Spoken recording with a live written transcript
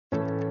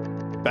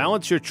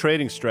Balance your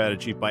trading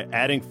strategy by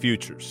adding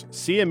futures.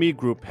 CME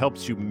Group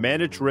helps you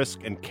manage risk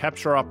and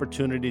capture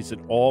opportunities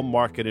in all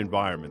market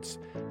environments.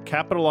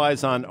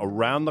 Capitalize on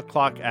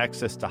around-the-clock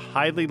access to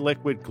highly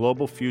liquid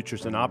global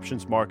futures and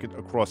options market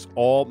across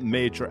all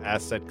major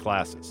asset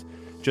classes.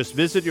 Just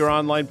visit your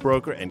online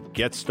broker and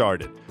get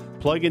started.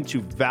 Plug into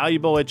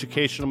valuable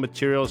educational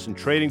materials and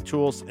trading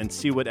tools and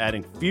see what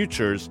adding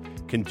futures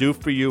can do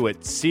for you at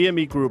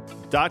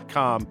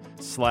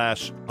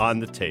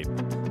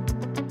cmegroup.com/onthetape.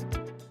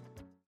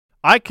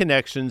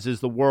 iConnections is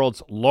the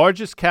world's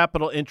largest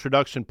capital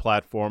introduction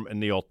platform in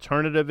the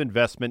alternative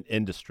investment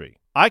industry.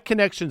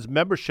 iConnections'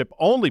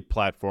 membership-only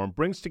platform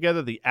brings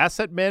together the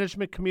asset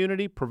management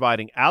community,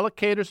 providing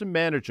allocators and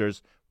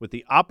managers with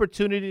the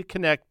opportunity to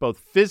connect both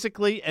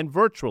physically and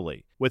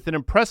virtually. With an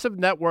impressive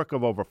network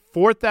of over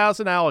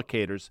 4,000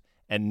 allocators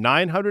and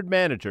 900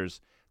 managers,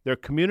 their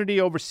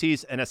community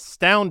oversees an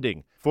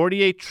astounding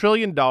 $48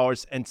 trillion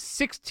and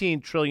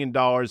 $16 trillion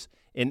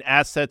in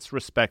assets,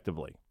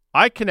 respectively.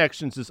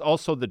 iConnections is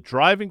also the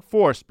driving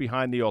force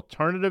behind the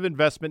alternative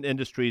investment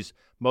industry's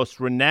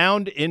most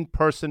renowned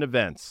in-person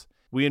events.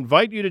 We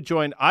invite you to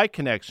join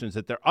iConnections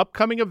at their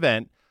upcoming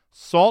event,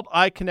 SALT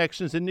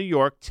iConnections in New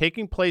York,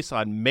 taking place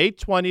on May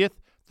 20th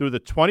through the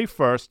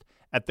 21st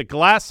at the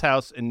Glass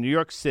House in New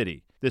York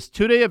City. This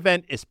two-day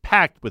event is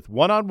packed with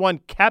one-on-one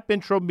cap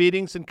intro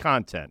meetings and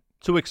content.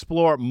 To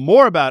explore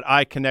more about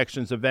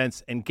iConnections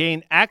events and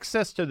gain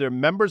access to their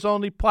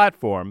members-only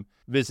platform,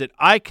 visit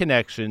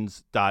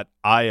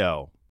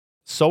iConnections.io.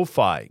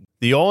 SoFi,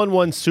 the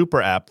all-in-one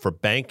super app for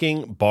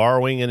banking,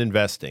 borrowing, and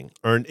investing.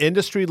 Earn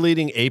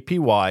industry-leading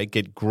APY,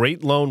 get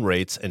great loan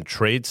rates, and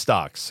trade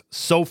stocks.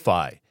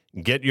 SoFi,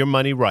 get your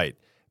money right.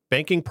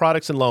 Banking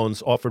products and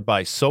loans offered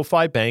by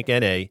SoFi Bank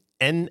N.A.,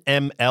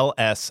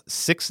 NMLS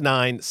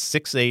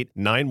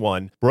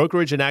 696891.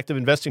 Brokerage and active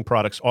investing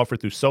products offered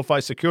through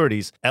SoFi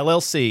Securities,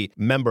 LLC,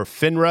 member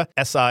FINRA,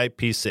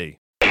 SIPC.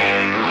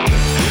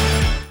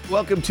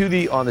 Welcome to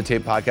the On the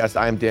Tape podcast.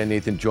 I am Dan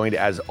Nathan, joined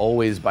as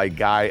always by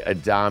Guy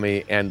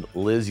Adami and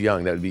Liz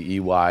Young. That would be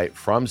EY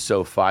from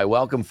SoFi.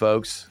 Welcome,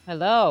 folks.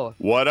 Hello.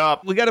 What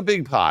up? We got a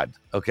big pod,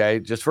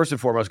 okay? Just first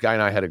and foremost, Guy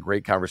and I had a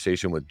great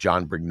conversation with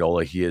John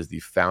Brignola. He is the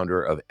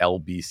founder of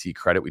LBC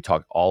Credit. We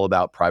talked all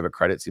about private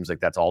credit. Seems like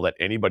that's all that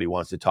anybody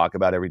wants to talk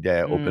about every day.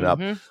 I open up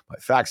my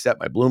FactSet,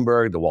 my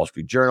Bloomberg, the Wall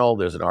Street Journal.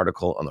 There's an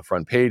article on the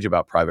front page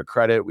about private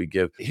credit. We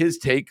give his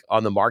take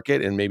on the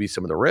market and maybe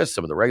some of the risks,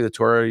 some of the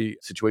regulatory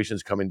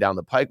situations coming down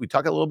the pike. We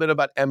talk a little bit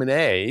about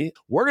M&A.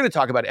 We're going to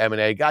talk about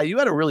M&A. Guy, you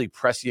had a really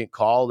prescient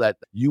call, that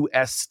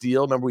U.S.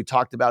 Steel. Remember we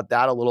talked about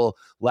that a little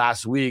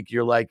last week.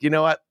 You're like, you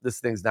know what? This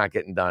thing's not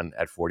getting done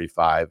at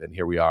 45. And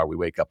here we are. We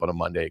wake up on a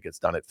Monday. It gets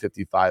done at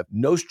 55.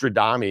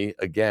 Nostradamus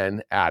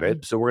again at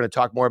it. So we're going to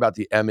talk more about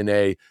the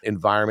M&A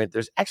environment.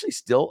 There's actually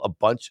still a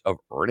bunch of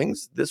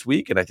earnings this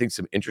week, and I think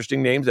some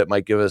interesting names that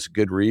might give us a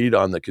good read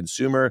on the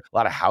consumer. A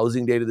lot of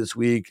housing data this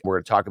week. We're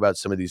going to talk about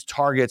some of these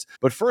targets.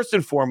 But first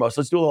and foremost,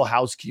 let's do a little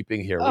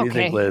housekeeping here. What do you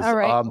think, Liz? All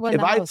right.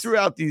 If I threw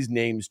out these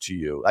names to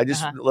you,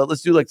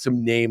 let's do like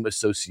some name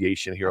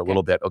association here a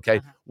little bit,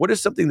 okay? What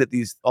is something that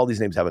all these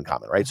names have in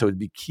common, right? So it'd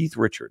be Keith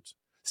Richards,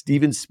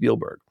 Steven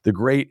Spielberg, the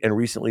great and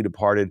recently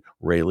departed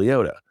Ray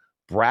Liotta,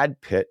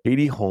 Brad Pitt,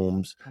 Katie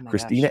Holmes,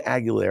 Christina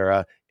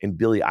Aguilera, and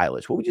Billie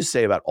Eilish. What would you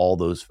say about all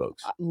those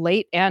folks?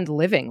 Late and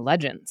living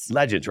legends.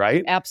 Legends,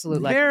 right?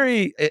 Absolute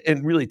Very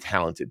and really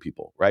talented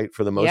people, right?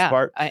 For the most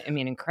part. I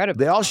mean, incredible.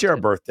 They all share a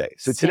birthday.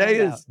 So today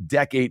is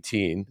Deck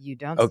 18. You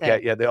don't say.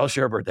 say. Yeah, they all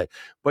share a birthday.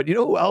 But you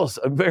know who else?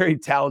 A very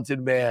talented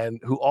man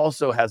who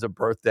also has a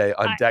birthday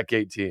on Deck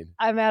 18.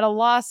 I'm at a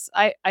loss.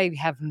 I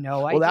have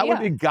no idea. Well, that would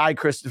be Guy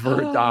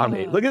Christopher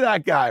Adami. Look at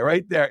that guy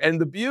right there. And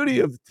the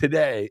beauty of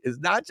today is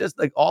not just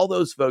like all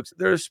those folks,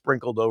 they're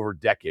sprinkled over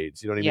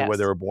decades, you know what I mean, where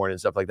they were born and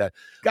stuff like that.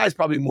 Guy's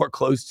probably more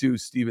close to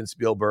Steven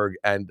Spielberg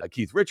and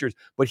Keith Richards,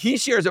 but he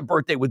shares a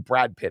birthday with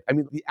Brad Pitt. I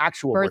mean, the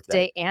actual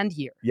birthday and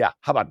year. Yeah,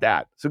 how about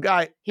that? So,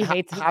 Guy, he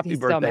hates happy he's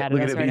birthday. So mad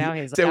at us right now.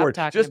 He's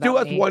like, just do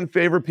us one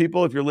favor,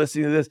 people. If you're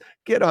listening to this,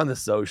 get on the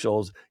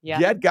socials.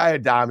 Get Guy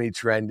Adami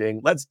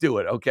trending. Let's do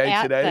it, okay?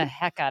 Today, the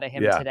heck out of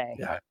him today.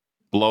 Yeah.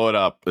 Blow it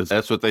up.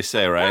 That's what they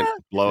say, right?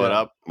 Blow it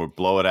up or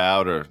blow it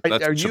out. Or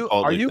that's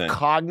are you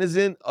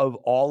cognizant of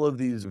all of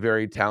these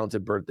very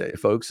talented birthday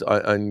folks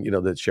on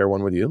that share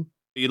one with you?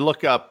 You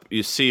look up,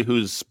 you see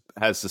who's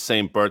has the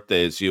same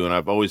birthday as you, and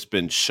I've always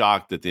been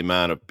shocked at the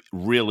amount of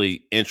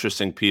really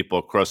interesting people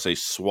across a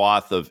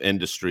swath of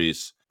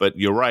industries. But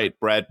you're right,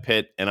 Brad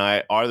Pitt and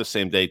I are the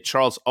same day.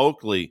 Charles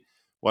Oakley,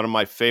 one of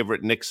my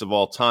favorite Knicks of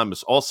all time,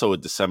 is also a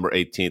December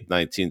 18th,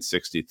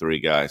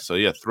 1963 guy. So,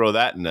 yeah, throw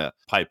that in a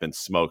pipe and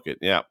smoke it.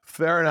 Yeah.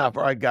 Fair enough.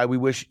 All right, Guy, we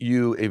wish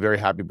you a very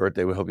happy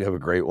birthday. We hope you have a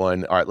great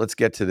one. All right, let's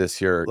get to this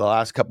here. The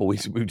last couple of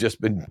weeks, we've just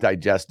been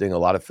digesting a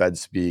lot of Fed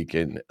speak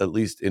and at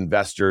least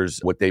investors,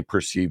 what they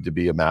perceive to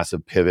be a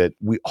massive pivot.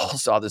 We all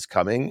saw this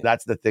coming.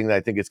 That's the thing that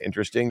I think is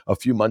interesting. A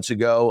few months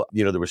ago,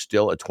 there was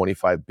still a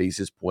 25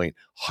 basis point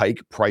hike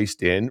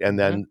priced in. And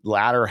then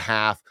latter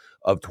half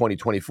of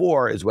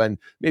 2024 is when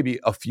maybe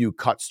a few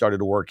cuts started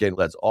to work in.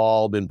 That's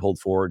all been pulled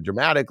forward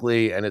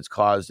dramatically, and it's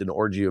caused an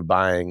orgy of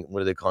buying.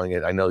 What are they calling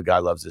it? I know the guy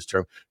loves this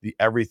term, the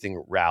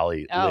everything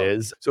rally,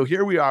 Liz. So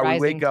here we are.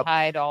 Rising we wake up.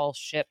 tide, all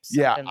ships,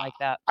 something like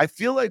that. I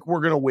feel like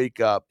we're going to wake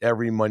up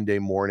every Monday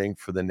morning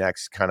for the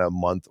next kind of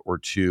month or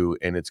two,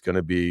 and it's going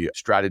to be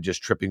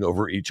strategists tripping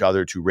over each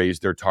other to raise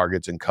their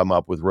targets and come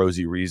up with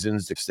rosy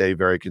reasons to stay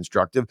very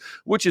constructive,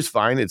 which is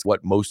fine. It's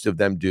what most of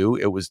them do.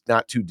 It was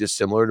not too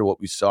dissimilar to what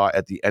we saw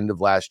at the end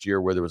of last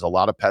year, where there was a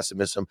lot of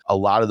pessimism. A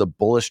lot of the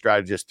bullish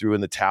strategists threw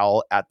in the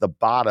towel at the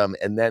bottom,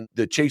 and then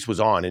the chase was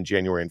on in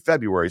January and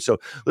February. So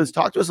let's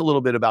talk to us a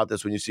little bit about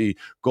this. When you see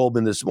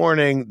Goldman this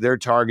morning, their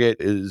target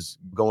is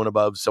going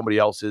above somebody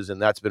else's,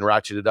 and that's been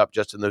ratcheted up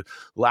just in the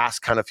last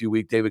kind of few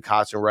weeks. David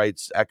Kostner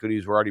writes,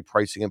 equities were already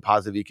pricing in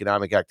positive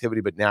economic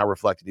activity, but now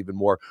reflect an even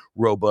more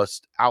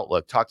robust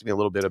outlook. Talk to me a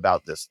little bit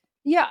about this.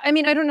 Yeah, I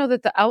mean, I don't know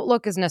that the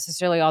outlook is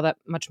necessarily all that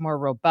much more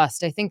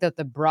robust. I think that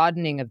the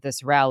broadening of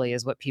this rally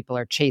is what people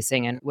are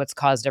chasing and what's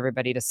caused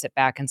everybody to sit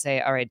back and say,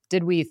 all right,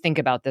 did we think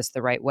about this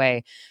the right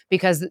way?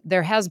 Because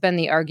there has been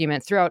the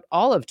argument throughout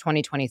all of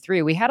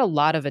 2023. We had a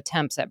lot of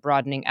attempts at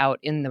broadening out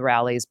in the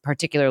rallies,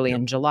 particularly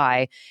in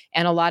July.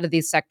 And a lot of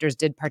these sectors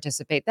did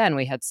participate then.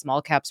 We had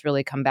small caps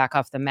really come back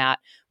off the mat.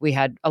 We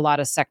had a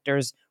lot of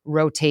sectors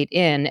rotate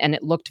in, and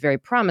it looked very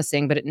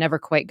promising, but it never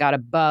quite got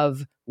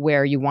above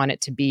where you want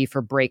it to be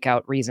for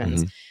breakout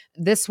reasons.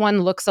 This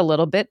one looks a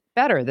little bit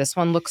better. This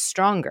one looks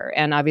stronger.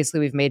 And obviously,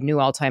 we've made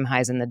new all-time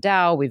highs in the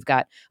Dow. We've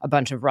got a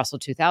bunch of Russell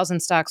 2000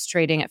 stocks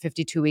trading at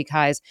 52-week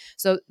highs.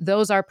 So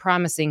those are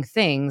promising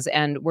things.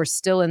 And we're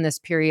still in this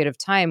period of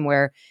time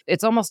where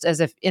it's almost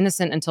as if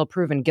innocent until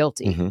proven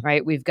guilty,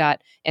 right? We've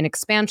got an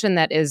expansion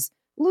that is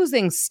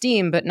losing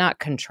steam, but not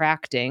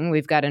contracting.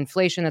 We've got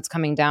inflation that's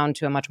coming down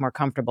to a much more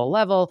comfortable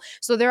level.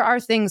 So there are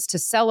things to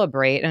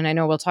celebrate. And I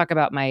know we'll talk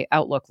about my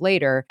outlook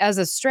later. As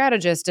a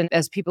strategist and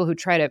as people who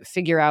try to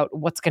figure out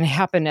what's going to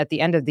happen at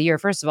the end of the year,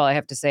 first of all, I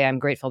have to say I'm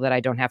grateful that I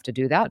don't have to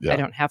do that. I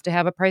don't have to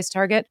have a price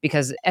target,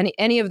 because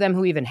any of them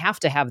who even have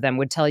to have them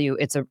would tell you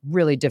it's a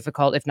really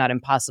difficult, if not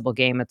impossible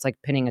game. It's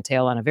like pinning a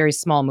tail on a very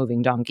small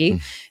moving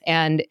donkey.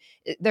 And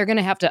they're going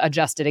to have to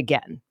adjust it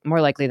again,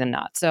 more likely than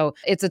not. So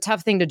it's a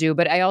tough thing to do.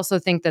 But I also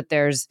think that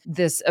there's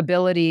this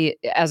ability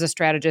as a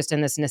strategist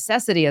and this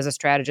necessity as a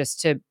strategist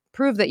to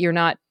prove that you're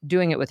not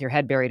doing it with your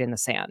head buried in the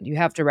sand. You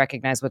have to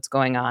recognize what's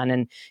going on.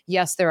 And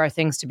yes, there are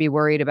things to be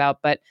worried about,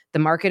 but the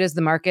market is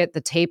the market.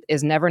 The tape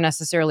is never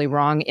necessarily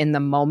wrong in the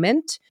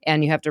moment.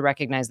 And you have to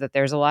recognize that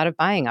there's a lot of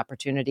buying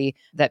opportunity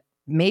that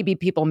maybe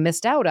people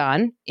missed out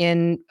on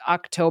in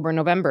October,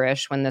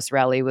 November-ish when this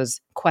rally was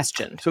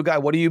questioned. So, Guy,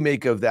 what do you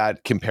make of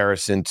that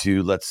comparison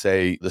to, let's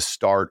say, the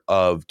start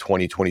of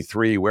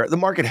 2023, where the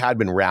market had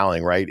been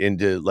rallying, right,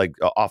 into like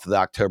off of the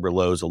October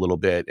lows a little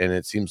bit, and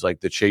it seems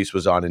like the chase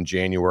was on in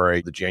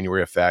January, the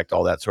January effect,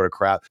 all that sort of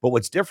crap. But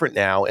what's different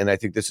now, and I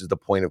think this is the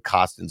point of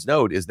Kostin's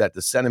note, is that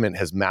the sentiment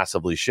has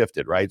massively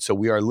shifted, right? So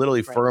we are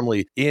literally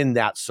firmly in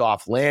that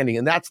soft landing,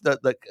 and that's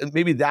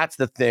maybe that's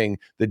the thing,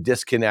 the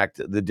disconnect,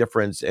 the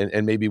difference,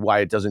 and maybe why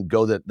it doesn't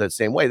go the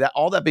same way. That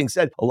all that being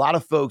said, a lot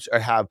of folks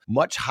have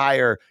much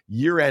higher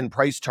year-end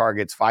price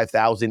targets,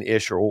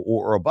 5,000-ish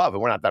or above,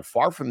 and we're not that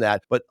far from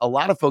that. But a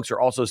lot of folks are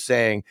also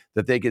saying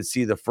that they could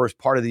see the first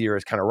part of the year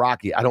as kind of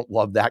rocky. I don't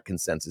love that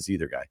consensus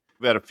either, Guy.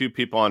 We've had a few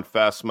people on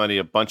Fast Money.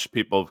 A bunch of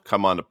people have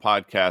come on the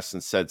podcast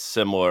and said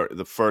similar.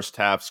 The first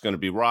half's going to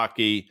be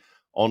rocky,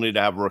 only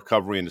to have a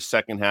recovery in the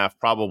second half,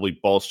 probably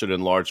bolstered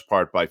in large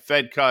part by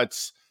Fed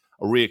cuts,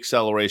 a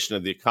reacceleration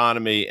of the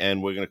economy,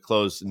 and we're going to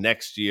close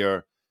next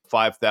year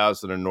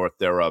 5,000 or north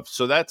thereof.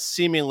 So that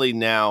seemingly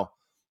now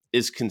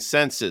is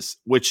consensus,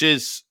 which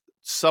is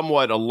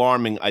somewhat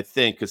alarming, I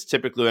think, because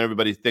typically when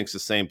everybody thinks the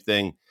same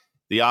thing,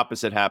 the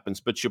opposite happens.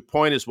 But your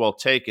point is well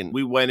taken.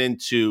 We went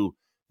into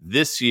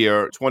this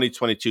year,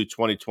 2022,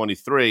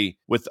 2023,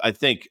 with, I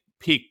think,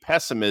 peak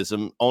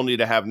pessimism, only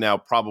to have now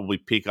probably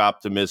peak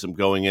optimism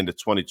going into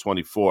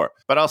 2024.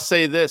 But I'll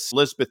say this,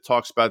 Elizabeth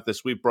talks about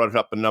this, we've brought it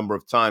up a number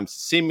of times.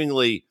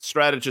 Seemingly,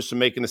 strategists are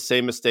making the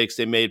same mistakes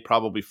they made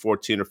probably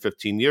 14 or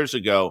 15 years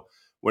ago,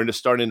 when they're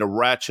starting to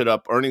ratchet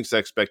up earnings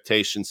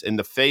expectations in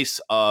the face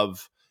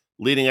of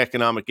leading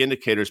economic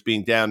indicators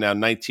being down now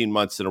 19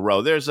 months in a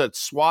row. There's a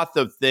swath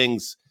of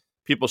things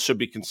people should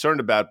be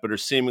concerned about, but are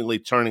seemingly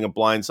turning a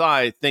blind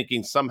eye,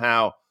 thinking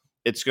somehow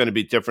it's going to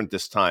be different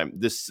this time.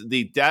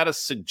 The data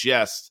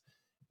suggests,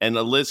 and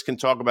Liz can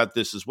talk about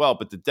this as well,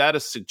 but the data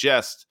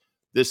suggests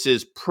this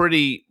is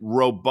pretty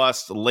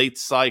robust late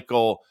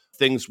cycle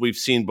things we've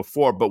seen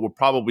before, but we're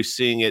probably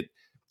seeing it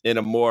in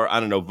a more,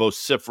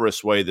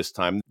 vociferous way this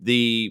time.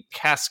 The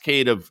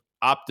cascade of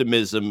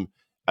optimism,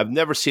 I've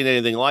never seen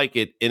anything like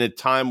it in a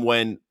time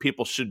when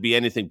people should be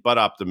anything but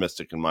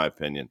optimistic, in my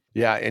opinion.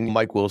 Yeah, and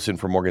Mike Wilson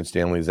from Morgan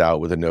Stanley is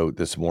out with a note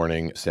this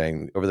morning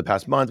saying, over the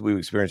past month, we've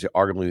experienced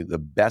arguably the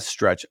best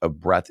stretch of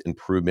breadth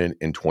improvement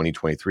in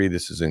 2023.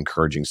 This is an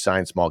encouraging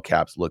sign. Small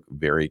caps look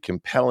very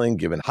compelling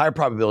given higher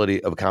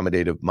probability of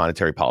accommodative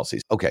monetary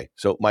policies. Okay,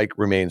 so Mike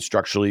remains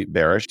structurally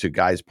bearish. To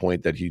Guy's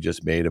point that he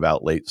just made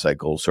about late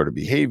cycle sort of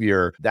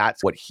behavior,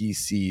 that's what he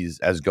sees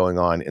as going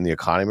on in the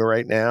economy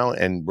right now.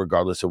 And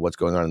regardless of what's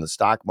going on in the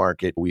stock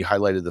market, we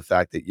highlighted the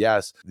fact that,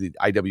 yes, the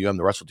IWM,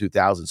 the Russell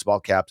 2000 small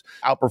caps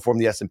outperformed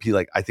the S&P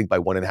like I think by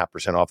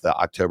 1.5% off the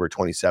October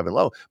 27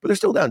 low, but they're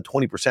still down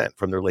 20%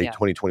 from their late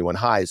 2021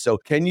 highs. So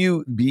can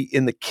you be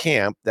in the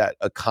camp that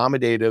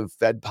accommodative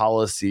Fed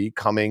policy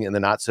coming in the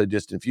not so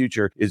distant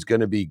future is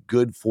going to be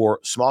good for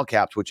small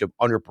caps, which have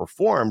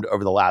underperformed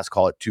over the last,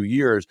 call it 2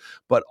 years,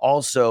 but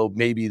also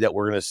maybe that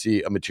we're going to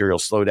see a material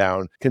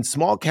slowdown? Can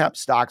small cap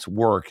stocks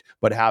work,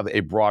 but have a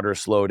broader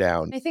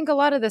slowdown? I think a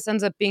lot of this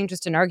ends up being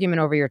just an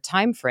argument over your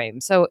time frame.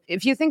 So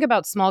if you think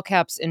about small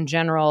caps in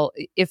general,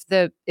 if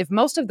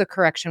most of the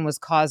correction was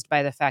caused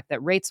by the fact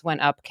that rates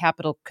went up,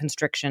 capital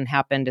constriction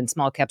happened, and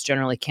small caps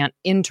generally can't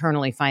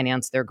internally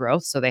finance their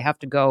growth, so they have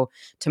to go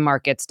to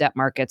markets, debt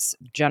markets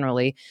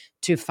generally,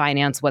 to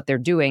finance what they're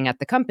doing at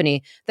the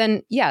company,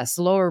 then yes,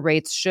 lower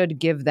rates should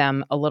give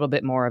them a little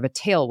bit more of a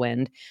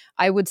tailwind.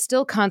 I would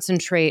still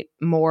concentrate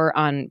more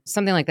on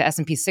something like the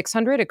S&P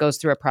 600. It goes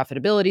through a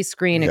profitability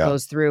screen. It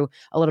goes through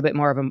a little bit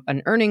more of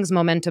an earnings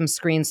momentum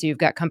screen. So you've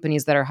got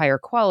companies that are higher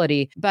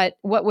quality. But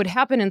what would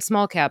happen in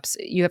small caps,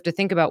 you have to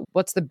think about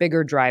what's the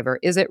bigger driver.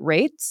 Is it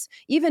rates?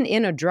 Even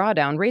in a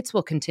drawdown, rates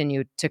will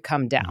continue to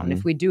come down.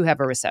 If we do have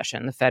a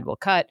recession, the Fed will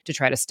cut to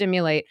try to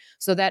stimulate.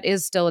 So that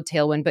is still a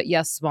tailwind. But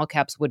yes, small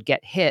caps would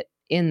get hit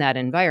in that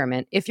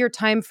environment. If your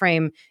time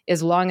frame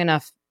is long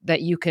enough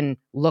that you can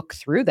look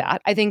through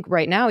that, I think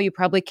right now you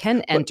probably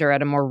can enter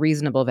at a more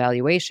reasonable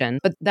valuation.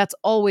 But that's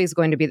always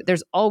going to be,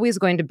 there's always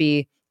going to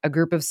be a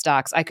group of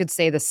stocks. I could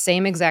say the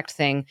same exact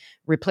thing,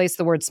 replace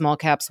the word small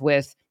caps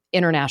with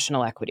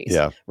international equities.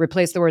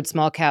 Replace the word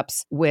small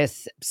caps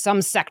with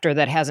some sector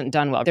that hasn't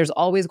done well. There's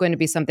always going to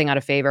be something out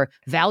of favor.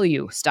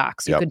 Value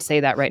stocks, you could say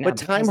that right now. But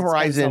time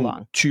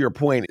horizon, to your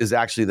point, is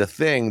actually the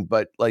thing.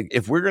 But like,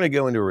 if we're going to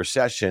go into a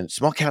recession,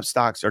 small cap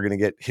stocks are going to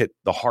get hit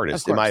the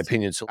hardest, in my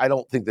opinion. So I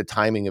don't think the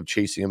timing of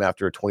chasing them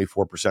after a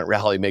 24%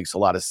 rally makes a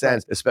lot of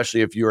sense,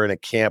 especially if you're in a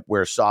camp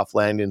where soft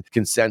landing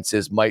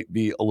consensus might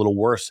be a little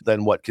worse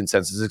than what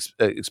consensus is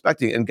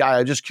expecting. And Guy,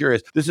 I'm just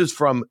curious, this is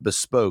from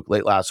Bespoke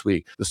late last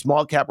week. The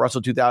small cap Russell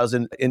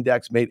 2000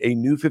 index made a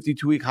new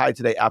 52-week high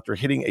today after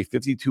hitting a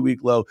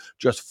 52-week low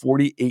just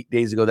 48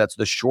 days ago. That's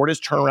the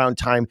shortest turnaround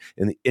time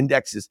in the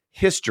index's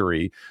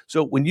history.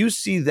 So when you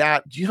see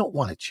that, you don't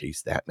want to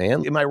chase that,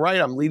 man. Am I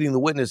right? I'm leading the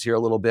witness here a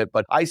little bit,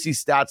 but I see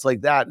stats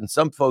like that, and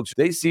some folks,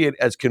 they see it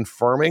as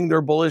confirming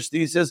their bullish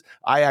thesis.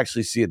 I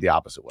actually see it the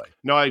opposite way.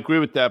 No, I agree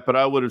with that, but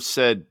I would have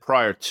said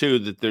prior to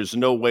that there's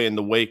no way in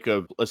the wake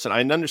of, listen,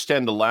 I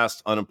understand the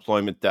last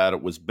unemployment data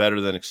was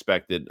better than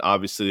expected.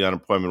 Obviously, the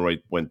unemployment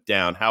rate went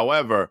down.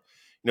 However,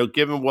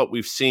 given what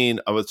we've seen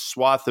of a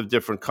swath of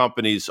different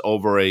companies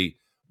over a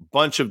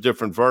bunch of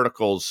different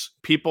verticals,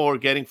 people are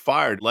getting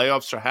fired.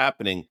 Layoffs are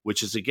happening,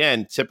 which is,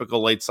 again,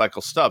 typical late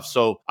cycle stuff.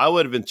 So I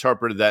would have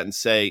interpreted that and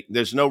say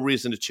there's no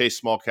reason to chase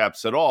small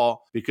caps at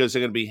all because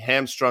they're going to be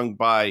hamstrung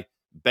by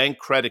bank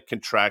credit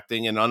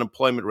contracting and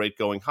unemployment rate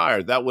going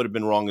higher. That would have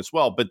been wrong as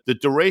well. But the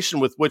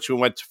duration with which we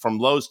went from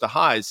lows to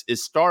highs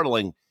is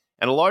startling.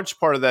 And a large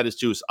part of that is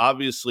due is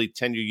obviously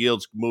 10-year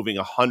yields moving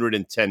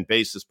 110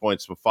 basis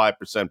points from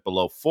 5%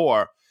 below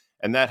 4%.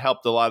 And that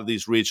helped a lot of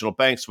these regional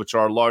banks, which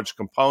are a large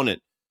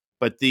component.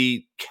 But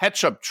the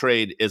catch-up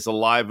trade is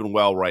alive and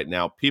well right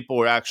now.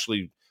 People are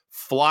actually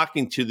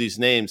flocking to these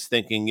names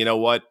thinking, you know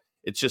what,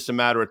 it's just a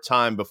matter of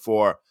time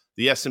before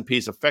the S&P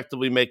is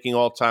effectively making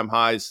all-time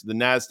highs, the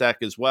NASDAQ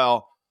as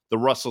well. The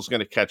Russell's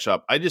going to catch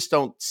up. I just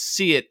don't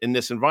see it in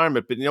this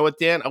environment. But you know what,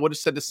 Dan? I would have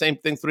said the same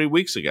thing 3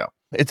 weeks ago.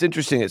 It's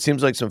interesting. It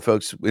seems like some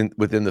folks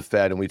within the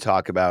Fed, and we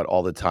talk about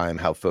all the time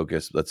how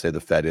focused, let's say, the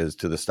Fed is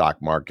to the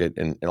stock market,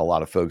 and a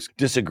lot of folks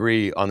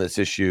disagree on this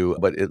issue.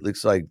 But it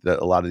looks like that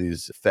a lot of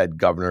these Fed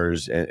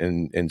governors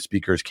and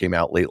speakers came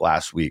out late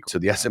last week. So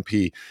the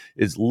S&P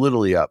is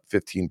literally up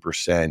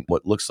 15%,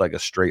 what looks like a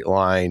straight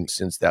line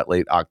since that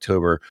late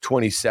October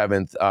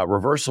 27th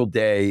reversal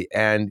day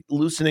and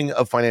loosening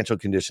of financial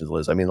conditions,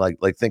 Liz. I mean,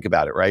 like think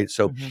about it, right?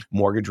 So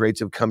mortgage rates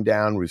have come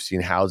down. We've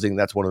seen housing.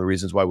 That's one of the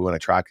reasons why we want to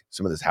track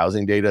some of this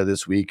housing data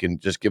this week and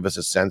just give us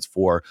a sense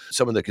for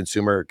some of the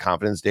consumer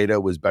confidence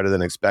data was better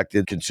than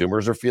expected.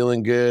 Consumers are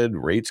feeling good.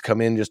 Rates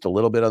come in just a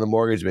little bit on the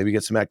mortgage, maybe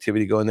get some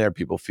activity going there.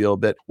 People feel a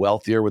bit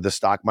wealthier with the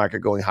stock market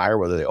going higher,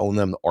 whether they own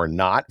them or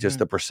not, just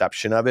the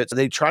perception of it. So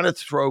they try to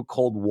throw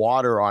cold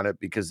water on it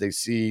because they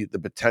see the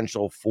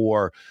potential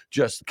for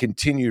just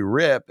continued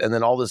rip. And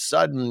then all of a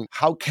sudden,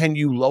 how can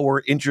you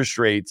lower interest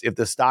rates if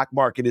the stock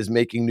market is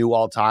making new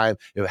all-time,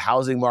 if the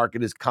housing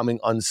market is coming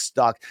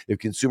unstuck, if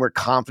consumer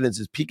confidence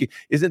is peaking?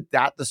 Isn't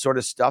that the sort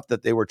of stuff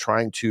that they were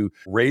trying to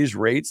raise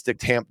rates to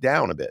tamp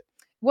down a bit?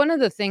 One of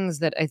the things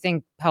that I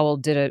think Powell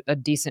did a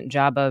decent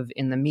job of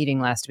in the meeting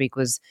last week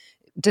was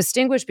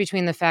distinguish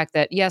between the fact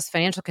that, yes,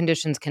 financial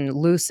conditions can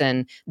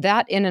loosen.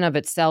 That in and of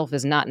itself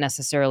is not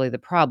necessarily the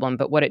problem.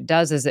 But what it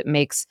does is it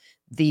makes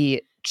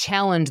the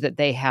challenge that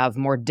they have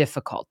more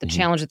difficult, the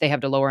challenge that they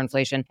have to lower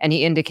inflation. And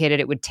he indicated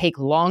it would take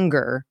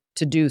longer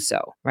to do so,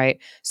 right?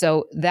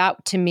 So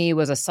that to me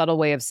was a subtle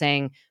way of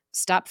saying,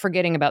 stop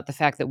forgetting about the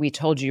fact that we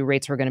told you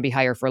rates were going to be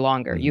higher for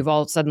longer. You've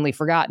all suddenly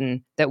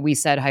forgotten that we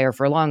said higher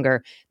for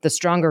longer. The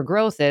stronger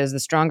growth is, the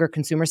stronger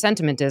consumer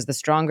sentiment is, the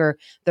stronger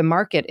the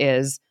market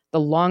is, the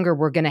longer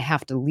we're going to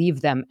have to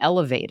leave them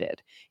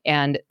elevated.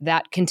 And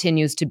that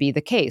continues to be the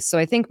case. So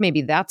I think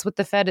maybe that's what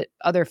the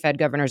other Fed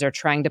governors are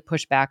trying to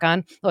push back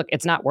on. Look,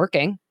 it's not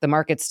working. The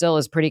market still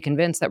is pretty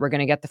convinced that we're going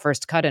to get the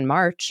first cut in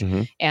March,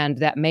 and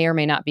that may or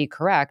may not be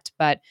correct.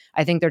 But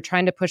I think they're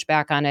trying to push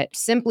back on it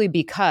simply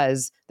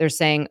because they're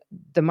saying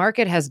the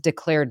market has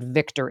declared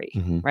victory,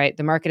 right?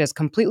 The market has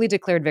completely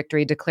declared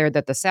victory, declared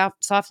that the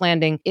soft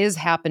landing is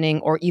happening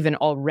or even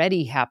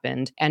already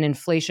happened, and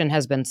inflation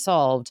has been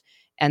solved.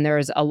 And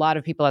there's a lot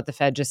of people at the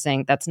Fed just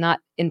saying that's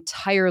not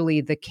entirely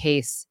the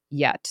case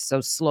yet.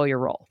 So slow your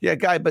roll. Yeah,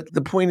 Guy, but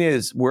the point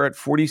is we're at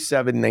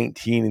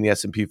 4719 in the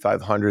S&P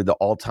 500. The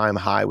all-time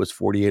high was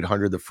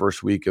 4,800 the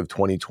first week of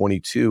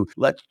 2022.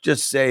 Let's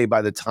just say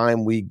by the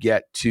time we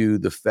get to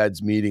the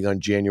Fed's meeting on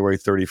January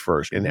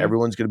 31st, and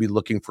everyone's going to be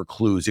looking for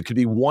clues. It could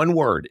be one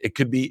word. It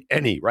could be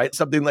any, right?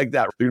 Something like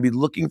that. They're going to be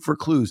looking for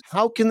clues.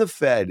 How can the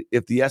Fed,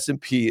 if the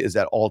S&P is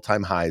at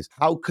all-time highs,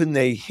 how can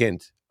they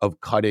hint of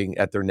cutting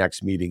at their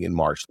next meeting in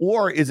March?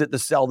 Or is it to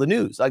sell the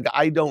news? Like,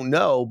 I don't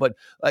know. But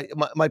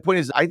my point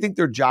is, I think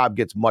their job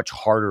gets much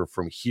harder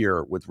from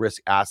here with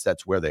risk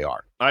assets where they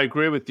are. I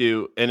agree with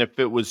you. And if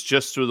it was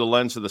just through the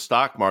lens of the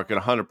stock market,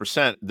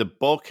 100%, the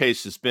bull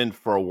case has been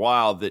for a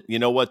while that, you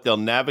know what, they'll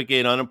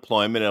navigate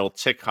unemployment. It'll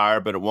tick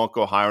higher, but it won't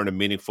go higher in a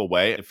meaningful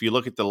way. If you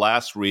look at the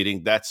last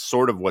reading, that's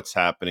sort of what's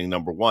happening,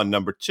 number one.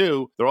 Number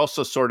two, they're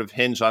also sort of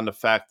hinged on the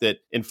fact that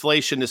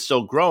inflation is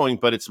still growing,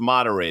 but it's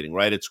moderating,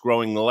 right? It's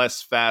growing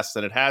less fast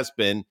than it has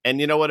been. And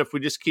you know what, if we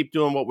just keep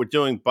doing what we're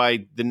doing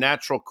by the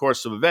natural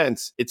course of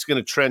events, it's going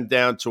to trend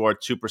down to our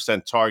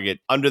 2% target.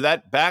 Under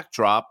that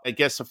backdrop, I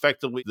guess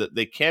effectively that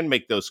they can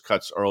make those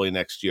cuts early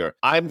next year.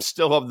 I'm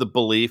still of the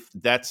belief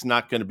that's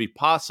not going to be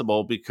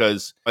possible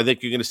because I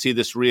think you're going to see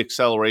this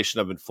reacceleration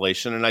of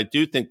inflation. And I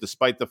do think,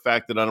 despite the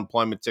fact that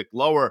unemployment ticked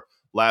lower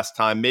last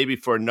time, maybe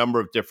for a number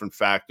of different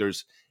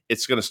factors,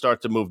 it's going to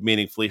start to move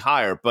meaningfully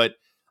higher. But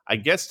I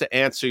guess to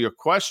answer your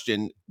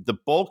question, the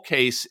bull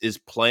case is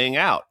playing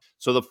out.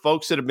 So the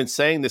folks that have been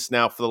saying this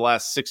now for the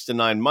last 6 to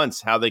 9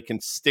 months, how they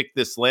can stick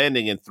this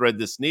landing and thread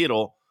this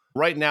needle,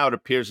 right now it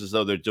appears as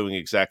though they're doing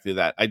exactly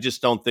that. I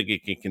just don't think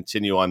it can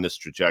continue on this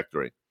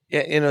trajectory. Yeah,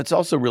 it's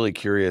also really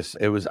curious.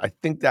 It was, I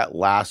think, that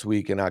last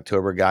week in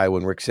October, Guy,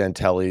 when Rick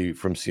Santelli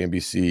from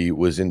CNBC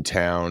was in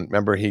town.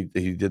 Remember, he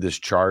did this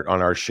chart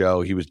on our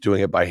show. He was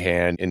doing it by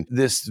hand. And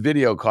this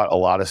video caught a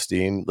lot of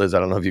steam. Liz, I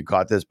don't know if you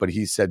caught this, but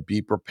he said,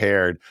 be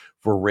prepared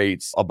for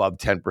rates above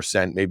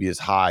 10%, maybe as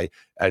high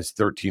as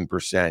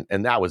 13%.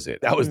 And that was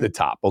it. That was the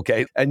top,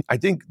 okay? And I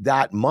think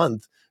that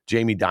month,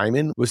 Jamie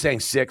Dimon was saying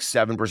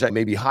 6-7%,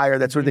 maybe higher,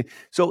 that sort of thing.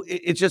 So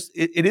it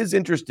is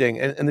interesting.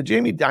 And the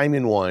Jamie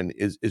Dimon one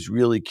is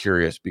really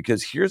curious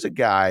because here's a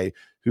guy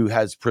who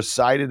has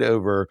presided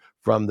over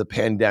from the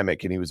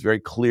pandemic. And he was very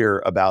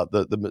clear about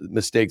the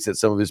mistakes that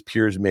some of his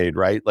peers made,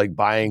 right? Like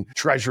buying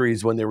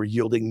treasuries when they were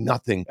yielding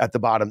nothing at the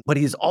bottom. But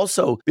he's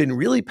also been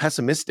really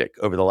pessimistic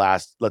over the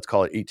last, let's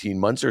call it 18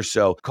 months or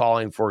so,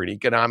 calling for an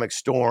economic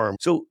storm.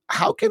 So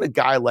how can a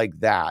guy like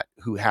that,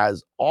 who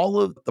has all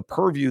of the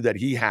purview that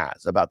he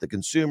has about the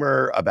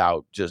consumer,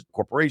 about just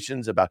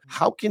corporations, about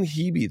how can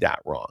he be that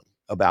wrong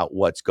about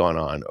what's gone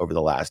on over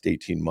the last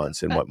 18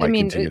 months and what might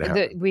continue to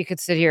happen? We could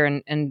sit here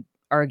and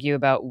argue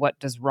about what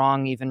does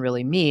wrong even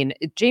really mean.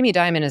 Jamie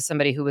Dimon is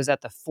somebody who was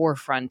at the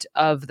forefront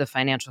of the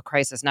financial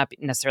crisis, not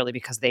necessarily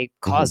because they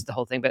caused the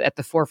whole thing, but at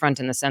the forefront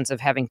in the sense of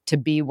having to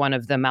be one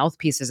of the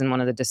mouthpieces and one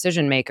of the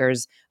decision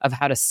makers of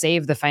how to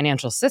save the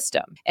financial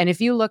system. And if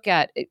you look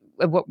at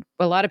what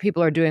a lot of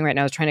people are doing right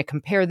now is trying to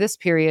compare this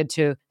period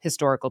to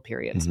historical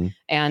periods.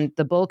 And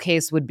the bull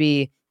case would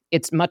be,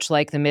 it's much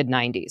like the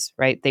mid-90s,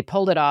 right? They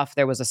pulled it off.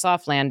 There was a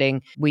soft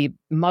landing. We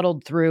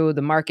muddled through.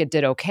 The market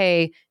did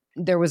okay.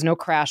 There was no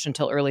crash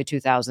until early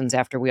 2000s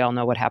after we all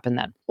know what happened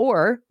then.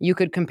 Or you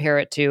could compare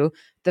it to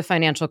the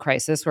financial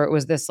crisis where it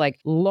was this like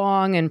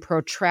long and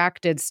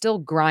protracted, still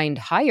grind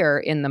higher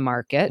in the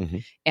market.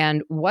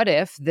 And what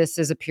if this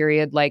is a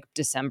period like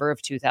December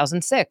of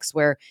 2006,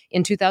 where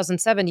in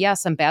 2007,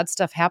 yes, some bad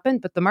stuff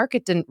happened, but the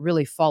market didn't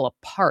really fall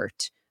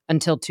apart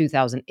until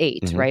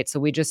 2008, right? So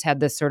we just had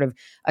this sort of,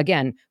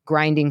 again,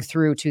 grinding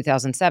through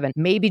 2007.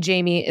 Maybe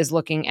Jamie is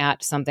looking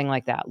at something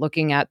like that,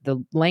 looking at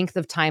the length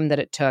of time that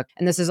it took.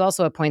 And this is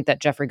also a point that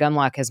Jeffrey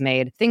Gundlach has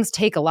made. Things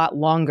take a lot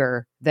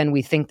longer than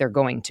we think they're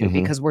going to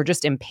because we're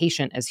just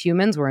impatient as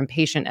humans. We're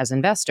impatient as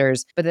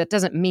investors, but that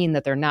doesn't mean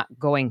that they're not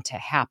going to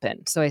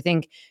happen. So I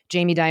think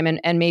Jamie Dimon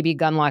and maybe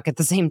Gundlach at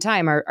the same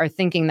time are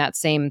thinking that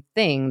same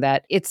thing,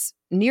 that it's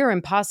near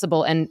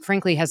impossible and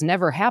frankly has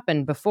never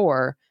happened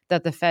before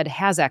that the Fed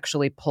has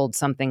actually pulled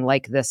something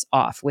like this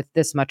off with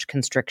this much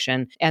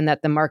constriction, and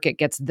that the market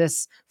gets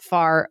this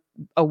far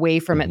away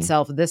from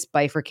itself, this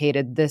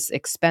bifurcated, this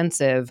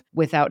expensive,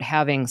 without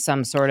having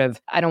some sort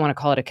of, I don't want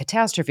to call it a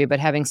catastrophe, but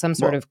having some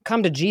sort of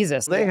come to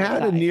Jesus. They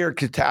had a near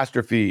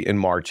catastrophe in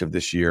March of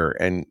this year,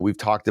 and we've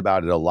talked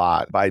about it a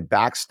lot, by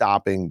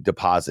backstopping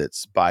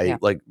deposits, by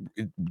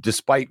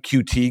despite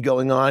QT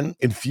going on,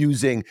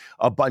 infusing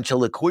a bunch of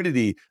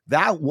liquidity.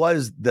 That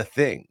was the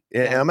thing.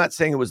 And I'm not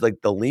saying it was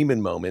like the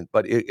Lehman moment,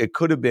 but it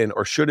could have been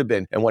or should have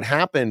been. And what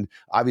happened,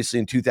 obviously,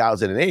 in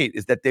 2008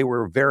 is that they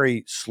were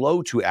very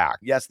slow to act.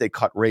 Yes, they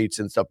cut rates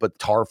and stuff, but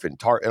TARF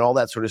and all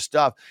that sort of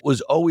stuff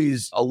was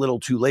always a little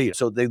too late.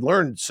 So they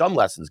learned some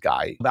lessons,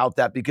 Guy, about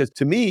that. Because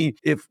to me,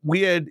 if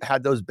we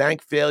had those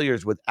bank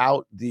failures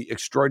without the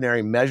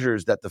extraordinary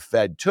measures that the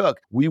Fed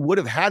took, we would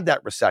have had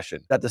that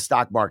recession that the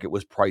stock market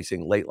was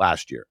pricing late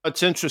last year.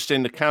 It's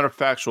interesting. The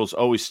counterfactual is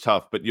always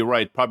tough, but you're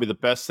right. Probably the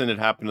best thing that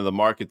happened to the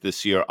market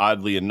this year,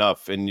 oddly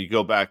enough, and you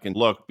go back and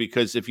look,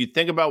 because if you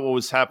think about what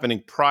was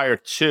happening prior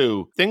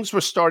to, things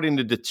were starting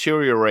to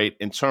deteriorate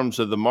in terms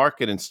of the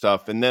market and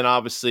stuff. And then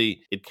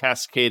obviously it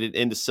cascaded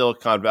into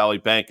Silicon Valley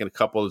Bank and a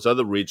couple of those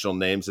other regional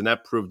names, and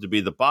that proved to be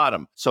the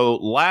bottom.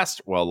 So earlier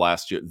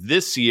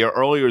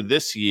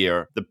this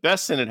year, the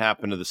best thing that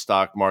happened to the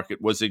stock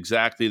market was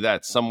exactly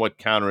that, somewhat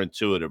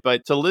counterintuitive.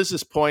 But to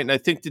Liz's point, and I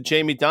think to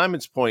Jamie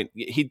Dimon's point,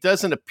 he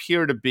doesn't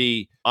appear to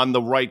be on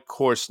the right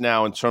course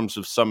now in terms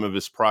of some of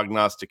his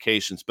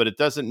prognostications, but it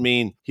doesn't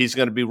mean he's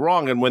going to be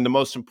wrong. And when the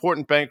most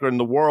important banker in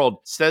the world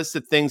says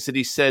the things that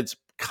he says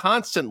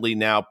constantly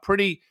now,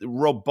 pretty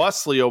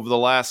robustly over the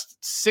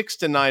last 6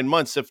 to 9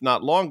 months, if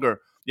not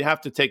longer, you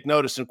have to take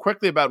notice. And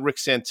quickly about Rick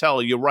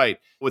Santelli, you're right.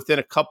 Within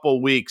a couple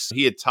of weeks,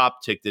 he had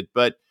top ticked it.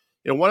 But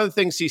one of the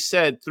things he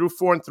said, through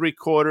 4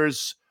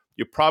 3/4,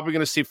 you're probably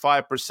going to see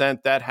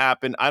 5%. That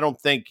happened. I don't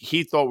think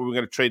he thought we were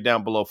going to trade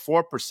down below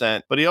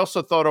 4%, but he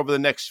also thought over the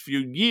next few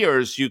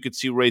years, you could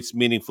see rates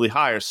meaningfully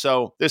higher.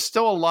 So there's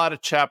still a lot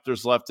of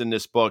chapters left in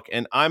this book.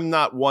 And I'm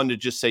not one to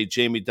just say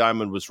Jamie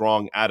Dimon was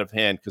wrong out of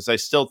hand, because I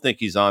still think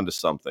he's onto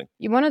something.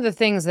 One of the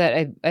things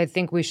that I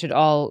think we should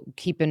all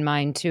keep in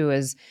mind, too,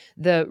 is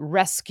the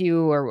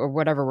rescue or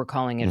whatever we're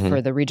calling it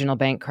for the regional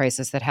bank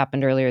crisis that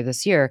happened earlier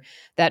this year.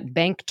 That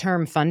bank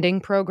term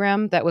funding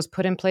program that was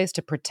put in place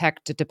to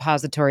protect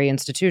depository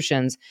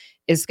institutions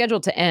is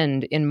scheduled to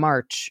end in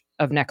March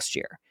of next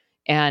year.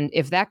 And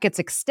if that gets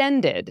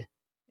extended,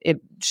 it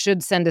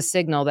should send a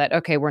signal that,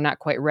 okay, we're not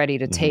quite ready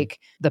to take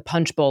the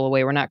punch bowl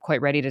away. We're not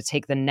quite ready to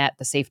take the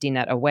safety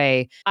net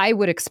away. I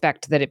would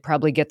expect that it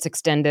probably gets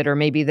extended, or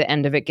maybe the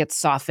end of it gets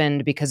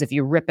softened, because if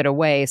you rip it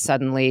away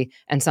suddenly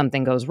and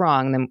something goes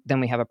wrong, then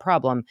we have a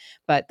problem.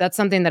 But that's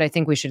something that I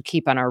think we should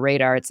keep on our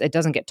radar. It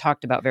doesn't get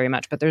talked about very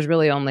much, but there's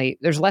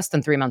less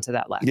than 3 months of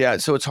that left. Yeah,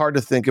 so it's hard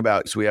to think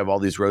about. So we have all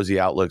these rosy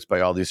outlooks by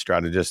all these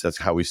strategists. That's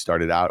how we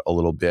started out a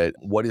little bit.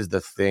 What is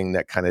the thing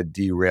that kind of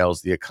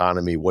derails the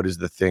economy? What is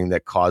the thing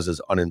that causes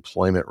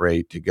unemployment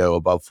rate to go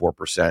above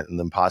 4% and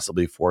then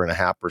possibly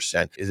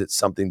 4.5%? Is it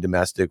something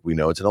domestic? We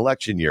know it's an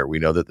election year. We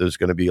know that there's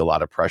going to be a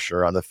lot of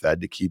pressure on the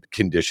Fed to keep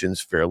conditions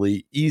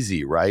fairly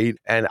easy, right?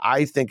 And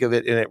I think of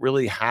it, and it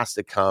really has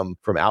to come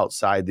from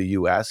outside the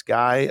U.S.,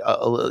 Guy.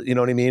 You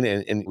know what I mean?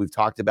 And we've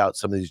talked about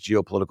some of these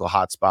geopolitical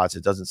hotspots.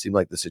 It doesn't seem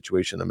like the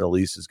situation in the Middle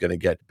East is going to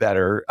get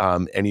better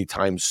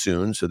anytime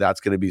soon. So that's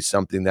going to be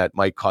something that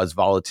might cause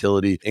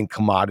volatility in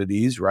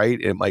commodities, right?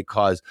 It might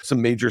cause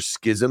some major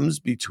schisms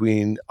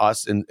between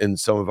us and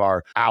some of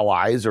our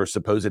allies or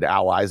supposed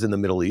allies in the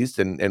Middle East,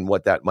 and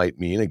what that might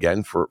mean,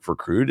 again, for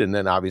crude. And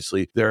then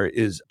obviously there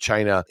is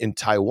China and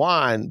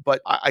Taiwan.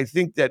 But I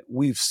think that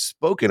we've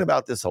spoken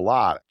about this a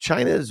lot.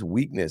 China's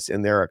weakness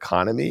in their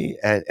economy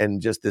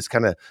and just this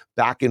kind of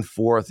back and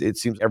forth. It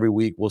seems every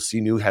week we'll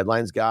see new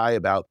headlines, Guy,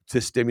 about to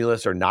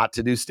stimulus or not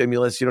to do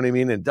stimulus. You know what I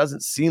mean? And it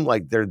doesn't seem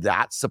like they're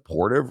that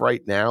supportive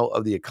right now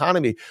of the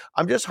economy.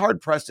 I'm just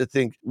hard pressed to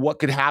think what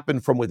could happen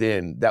from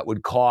within that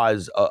would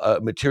cause a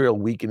material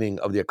weakening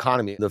of the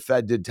economy. The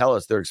Fed did tell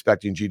us they're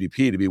expecting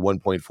GDP to be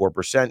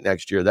 1.4%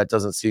 next year. That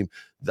doesn't seem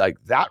like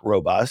that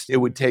robust. It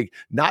would take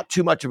not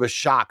too much of a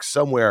shock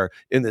somewhere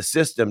in the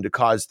system to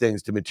cause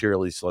things to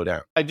materially slow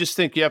down. I just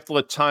think you have to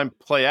let time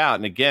play out.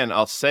 And again,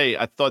 I'll say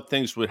I thought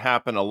things would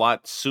happen a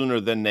lot sooner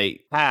than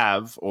they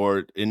have,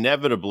 or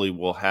inevitably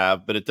will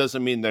have, but it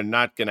doesn't mean they're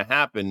not going to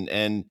happen.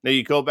 And now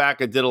you go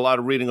back, I did a lot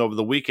of reading over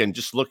the weekend,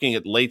 just looking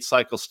at late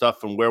cycle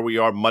stuff and where we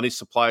are. Money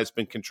supply has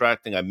been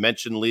contracting. I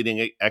mentioned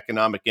leading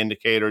economic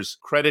indicators.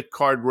 Credit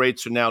card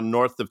rates are now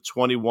north of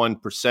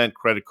 21%.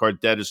 Credit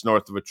card debt is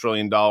north of $1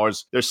 trillion.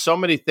 There's so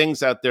many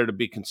things out there to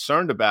be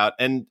concerned about.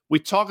 And we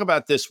talk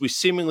about this, we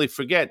seemingly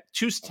forget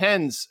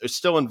 2s10s are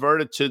still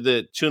inverted to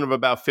the tune of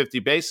about 50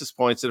 basis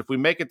points. And if we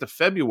make it to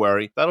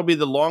February, that'll be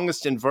the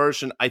longest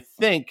inversion, I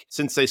think,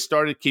 since they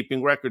started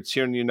keeping records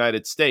here in the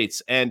United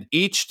States. And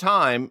each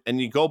time,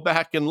 and you go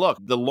back and look,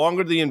 the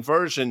longer the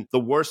inversion, the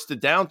worse the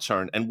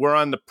downturn. And we're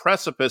on the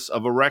precipice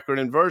of a record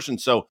inversion.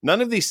 So none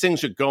of these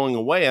things are going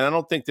away. again, I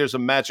don't think there's a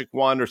magic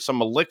wand or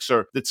some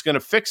elixir that's going to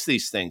fix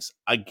these things.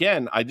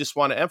 Again, I just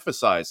want to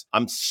emphasize,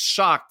 I'm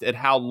shocked at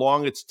how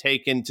long it's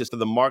taken for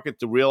the market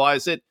to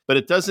realize it, but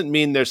it doesn't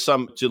mean there's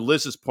some, to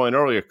Liz's point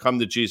earlier, come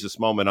to Jesus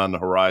moment on the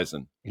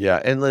horizon.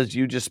 Yeah. And Liz,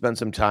 you just spent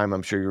some time,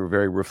 I'm sure you were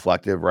very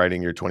reflective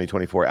writing your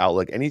 2024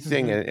 outlook.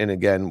 Anything, and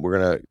again, we're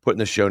going to put in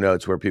the show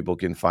notes where people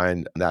can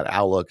find that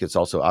outlook. It's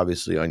also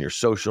obviously on your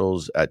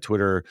socials at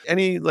Twitter.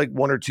 Any like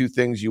one or two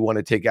things you want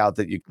to take out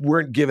that you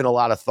weren't given a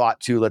lot of thought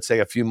to, let's say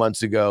a few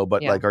months ago,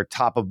 but like are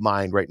top of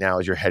mind right now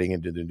as you're heading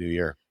into the new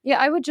year? Yeah,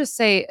 I would just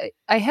say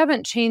I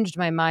haven't changed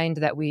my mind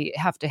that we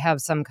have to have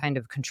some kind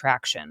of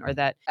contraction, or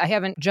that I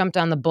haven't jumped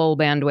on the bull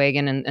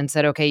bandwagon and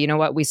said, okay, you know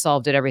what, we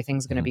solved it,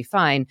 everything's going to be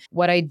fine.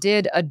 What I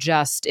did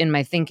adjust in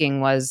my thinking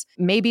was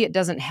maybe it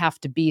doesn't have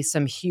to be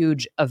some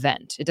huge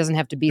event. It doesn't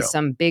have to be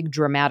some big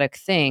dramatic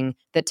thing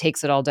that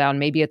takes it all down.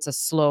 Maybe it's a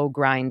slow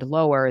grind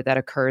lower that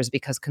occurs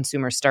because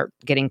consumers start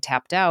getting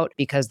tapped out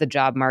because the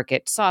job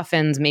market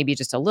softens, maybe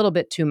just a little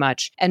bit too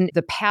much. And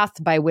the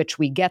path by which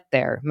we get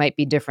there might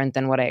be different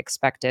than what I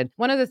expected.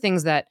 One of the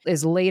things that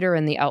is later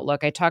in the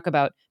outlook, I talk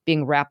about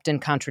being wrapped in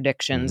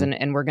contradictions.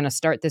 And we're going to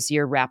start this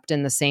year wrapped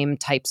in the same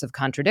types of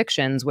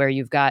contradictions where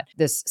you've got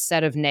this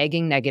set of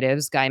nagging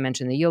negatives. Guy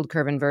mentioned the yield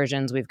curve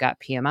inversions. We've got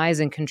PMIs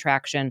in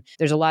contraction.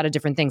 There's a lot of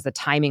different things, the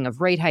timing of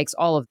rate hikes,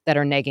 all of that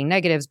are nagging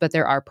negatives, but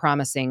there are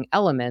promising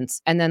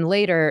elements. And then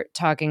later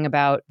talking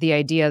about the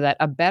idea that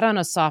a bet on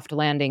a soft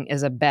landing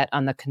is a bet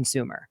on the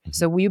consumer.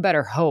 So we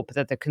better hope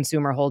that the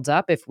consumer holds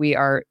up if we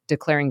are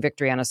declaring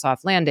victory on a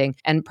soft landing.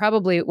 And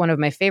probably one of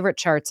my favorite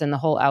charts in the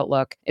whole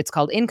outlook, it's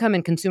called Income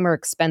and Consumer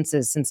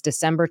Expenses since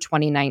December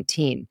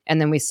 2019. And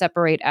then we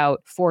separate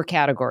out 4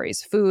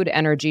 categories: food,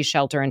 energy,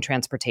 shelter, and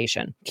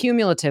transportation.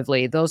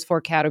 Cumulatively, those 4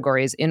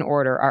 categories in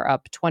order are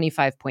up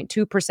 25.2%,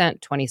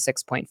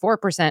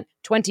 26.4%,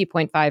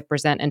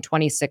 20.5%, and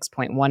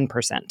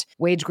 26.1%.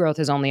 Wage growth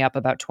is only up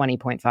about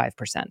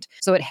 20.5%.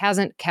 So it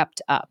hasn't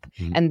kept up.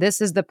 And this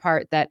is the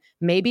part that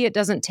maybe it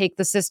doesn't take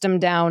the system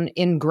down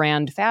in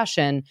grand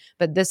fashion,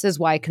 but this is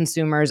why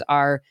consumers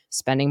are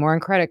spending more on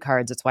credit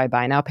cards. It's why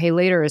buy now, pay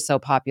later is so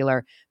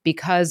popular,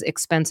 because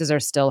expenses are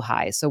still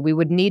high. So we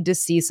would need to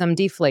see some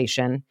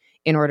deflation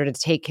in order to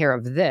take care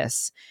of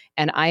this.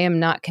 And I am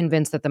not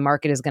convinced that the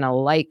market is going to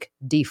like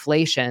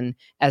deflation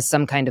as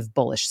some kind of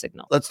bullish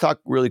signal. Let's talk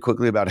really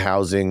quickly about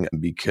housing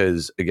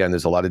because, again,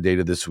 there's a lot of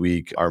data this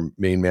week. Our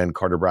main man,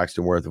 Carter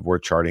Braxton Worth of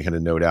Worth Charting, had a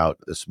note out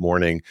this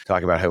morning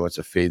talking about how he wants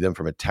to fade them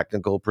from a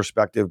technical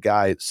perspective.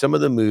 Guy, some of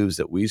the moves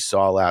that we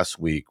saw last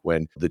week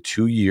when the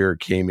 2-year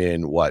came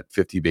in,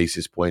 50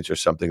 basis points or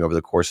something over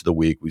the course of the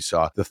week. We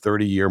saw the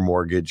 30-year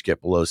mortgage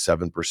get below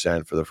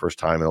 7% for the first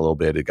time in a little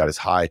bit. It got as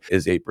high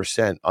as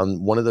 8%.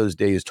 On one of those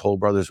days, Toll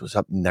Brothers was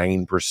up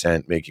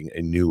 9%, making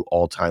a new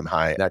all-time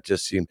high. That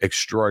just seemed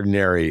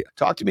extraordinary.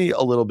 Talk to me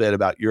a little bit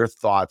about your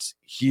thoughts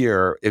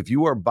here. If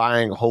you are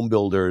buying home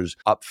builders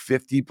up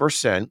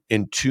 50%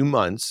 in 2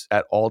 months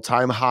at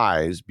all-time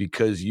highs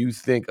because you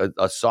think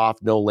a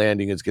soft no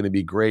landing is going to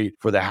be great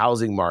for the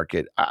housing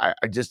market, I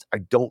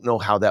don't know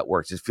how that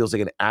works. It feels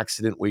like an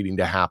accident waiting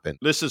to happen.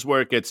 This is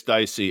where it gets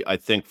dicey, I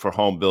think, for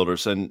home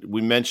builders. And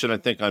we mentioned, I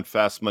think, on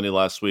Fast Money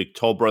last week,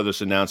 Toll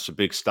Brothers announced a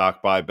big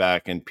stock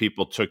buyback, and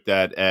people took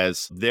that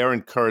as they're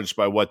encouraged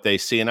by what they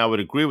see. And I would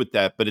agree with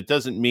that, but it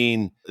doesn't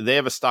mean they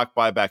have a stock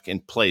buyback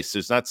in place.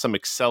 There's not some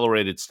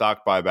accelerated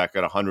stock buyback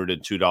at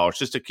 $102,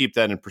 just to keep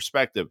that in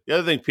perspective. The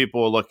other thing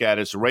people will look at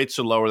is rates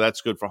are lower.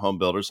 That's good for home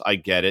builders. I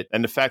get it.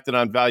 And the fact that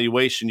on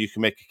valuation, you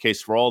can make a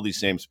case for all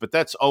these names, but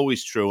that's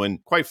always true.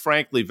 And quite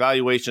frankly,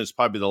 valuation is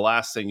probably the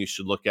last thing you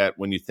should look at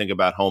when you think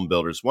about home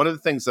builders. One of the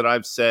things that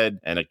I've said,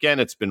 and again,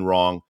 it's been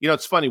wrong.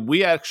 It's funny.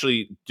 We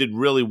actually did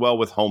really well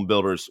with home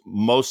builders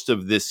most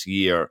of this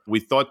year. We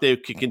thought they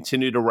could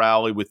continue to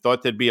rally. We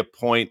thought there'd be a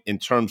point in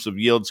terms of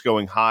yields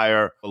going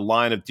higher, a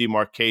line of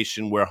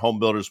demarcation where home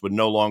builders would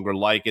no longer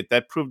like it.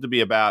 That proved to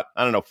be about,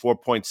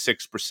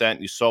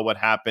 4.6%. You saw what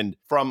happened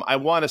from, I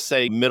want to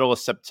say, middle of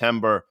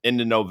September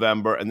into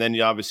November. And then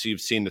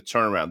you've seen the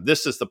turnaround.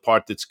 This is the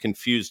part that's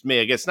confused me.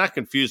 I guess not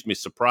confused me,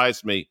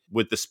 surprised me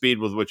with the speed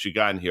with which you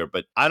got in here.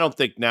 But I don't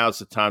think now's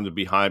the time to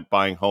be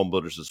buying home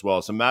builders as well.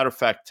 As a matter of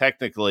fact,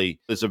 technically,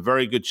 there's a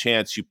very good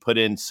chance you put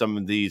in some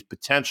of these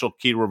potential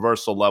key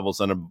reversal levels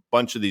on a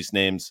bunch of these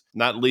names,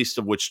 not least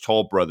of which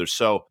Toll Brothers.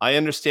 So I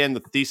understand the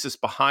thesis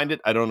behind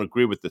it. I don't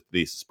agree with the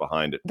thesis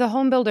behind it. The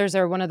home builders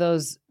are one of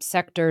those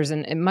sectors,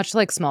 and much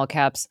like small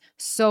caps,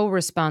 so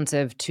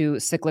responsive to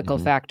cyclical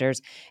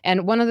factors.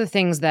 And one of the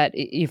things that,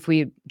 if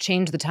we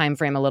change the time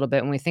frame a little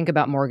bit, when we think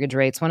about mortgage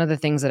rates, one of the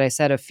things that I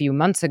said a few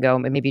months ago,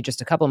 maybe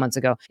just a couple months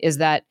ago, is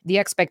that the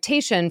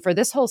expectation for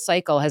this whole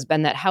cycle has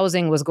been that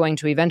housing was going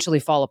to eventually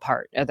fall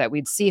apart, that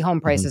we'd see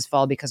home prices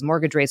fall because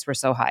mortgage rates were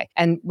so high.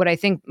 And what I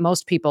think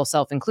most people,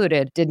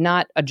 self-included, did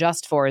not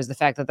adjust for is the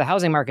fact that the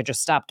housing market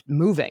just stopped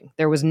moving.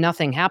 There was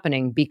nothing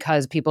happening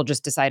because people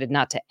just decided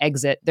not to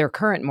exit their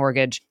current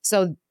mortgage.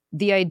 So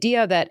the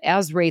idea that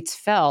as rates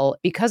fell,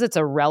 because it's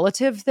a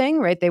relative thing,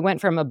 right? They went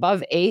from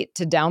above 8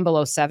 to down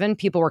below 7.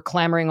 People were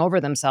clamoring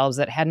over themselves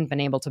that hadn't been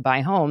able to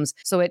buy homes.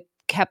 So it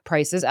kept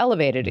prices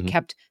elevated. It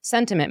kept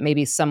sentiment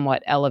maybe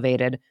somewhat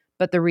elevated.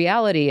 But the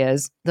reality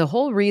is the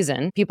whole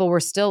reason people were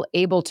still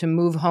able to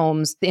move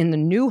homes in the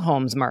new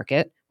homes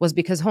market was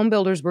because home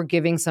builders were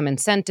giving some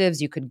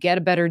incentives. You could get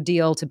a better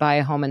deal to buy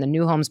a home in the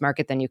new homes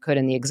market than you could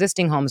in the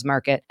existing homes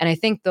market. And I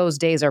think those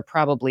days are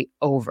probably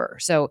over.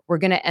 So we're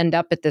going to end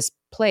up at this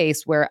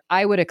place where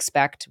I would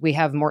expect we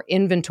have more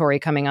inventory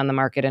coming on the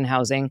market in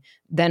housing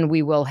than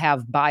we will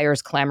have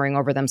buyers clamoring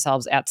over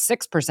themselves at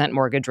 6%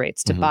 mortgage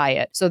rates to buy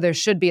it. So there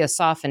should be a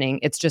softening.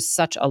 It's just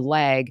such a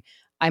lag.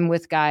 I'm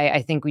with Guy.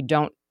 I think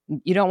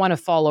you don't want to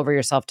fall over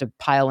yourself to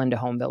pile into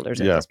home builders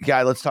at this point.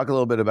 Guy, let's talk a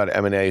little bit about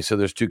M&A. So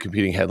there's two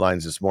competing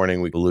headlines this morning.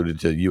 We alluded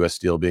to U.S.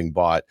 Steel being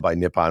bought by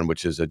Nippon,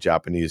 which is a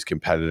Japanese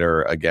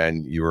competitor.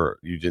 Again, you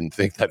didn't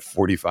think that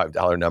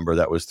 $45 number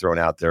that was thrown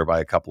out there by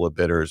a couple of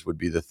bidders would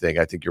be the thing.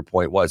 I think your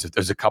point was if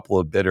there's a couple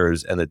of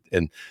bidders and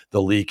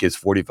the leak is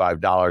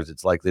 $45,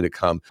 it's likely to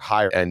come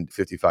higher, and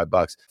 $55,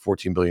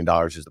 $14 billion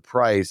is the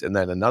price. And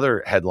then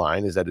another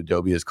headline is that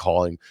Adobe is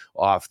calling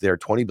off their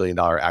 $20 billion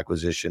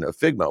acquisition of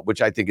Figma,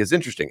 which I think is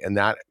interesting. And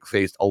that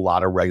faced a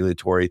lot of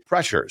regulatory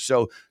pressure.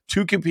 So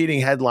two competing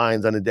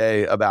headlines on a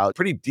day about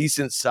pretty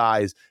decent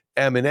size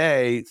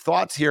M&A.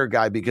 Thoughts here,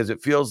 Guy, because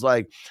it feels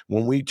like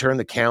when we turn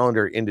the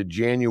calendar into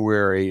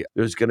January,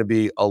 there's going to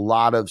be a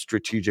lot of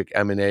strategic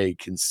M&A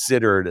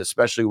considered,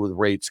 especially with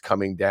rates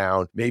coming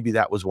down. Maybe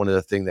that was one of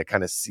the things that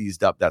kind of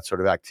seized up that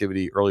sort of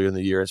activity earlier in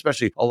the year,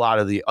 especially a lot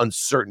of the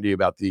uncertainty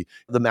about the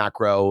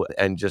macro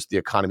and just the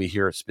economy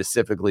here,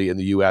 specifically in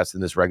the U.S. in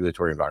this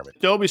regulatory environment.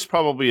 Adobe's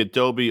probably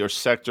Adobe or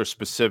sector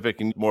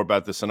specific, and more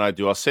about this than I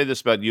do. I'll say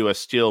this about U.S.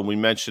 Steel, and we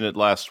mentioned it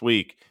last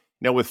week.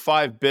 Now, with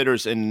 5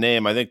 bidders in the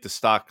name, I think the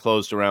stock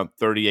closed around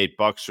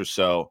 $38 or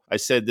so. I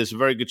said there's a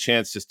very good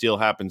chance this deal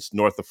happens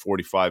north of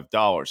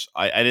 $45.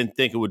 I didn't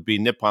think it would be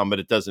Nippon, but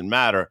it doesn't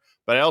matter.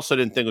 But I also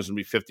didn't think it was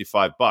going to be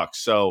 $55.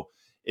 So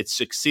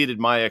it's exceeded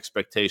my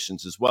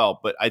expectations as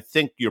well. But I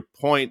think your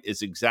point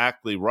is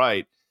exactly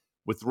right.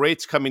 With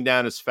rates coming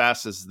down as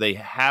fast as they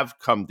have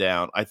come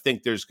down, I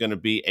think there's going to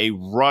be a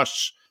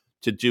rush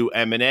to do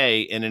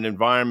M&A in an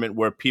environment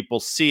where people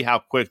see how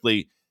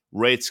quickly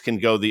rates can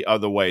go the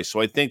other way.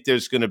 So I think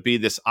there's going to be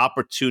this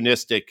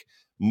opportunistic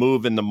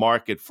move in the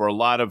market for a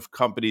lot of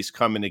companies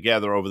coming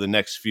together over the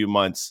next few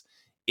months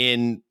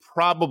in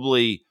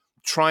probably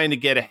trying to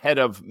get ahead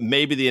of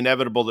maybe the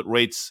inevitable that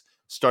rates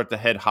start to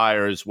head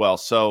higher as well.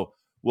 So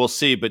we'll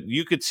see. But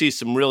you could see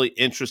some really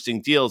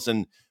interesting deals.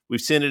 And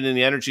we've seen it in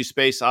the energy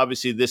space.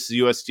 Obviously, this is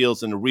U.S.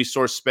 deals in the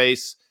resource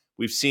space.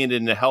 We've seen it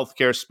in the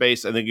healthcare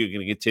space. I think you're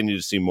going to continue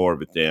to see more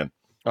of it, Dan.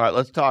 All right,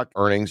 let's talk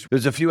earnings.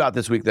 There's a few out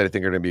this week that I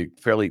think are going to be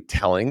fairly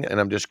telling. And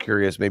I'm just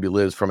curious, maybe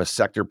Liz, from a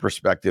sector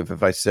perspective,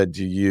 if I said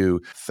to you,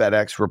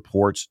 FedEx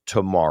reports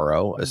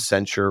tomorrow,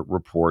 Accenture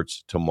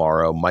reports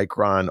tomorrow,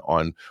 Micron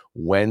on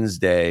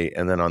Wednesday,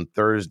 and then on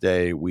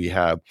Thursday, we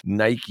have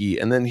Nike.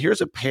 And then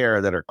here's a pair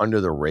that are under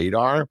the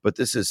radar, but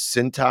this is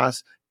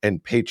Cintas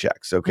and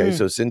Paychex. Okay.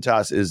 So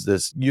Cintas is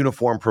this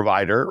uniform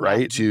provider,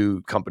 right,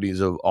 to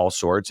companies of all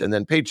sorts. And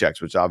then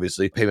Paychex, which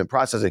obviously payment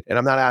processing. And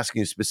I'm not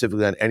asking you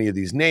specifically on any of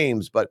these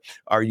names, but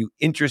are you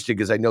interested?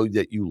 Because I know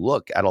that you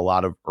look at a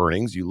lot of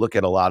earnings, you look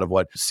at a lot of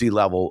what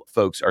C-level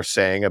folks are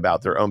saying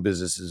about their own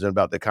businesses and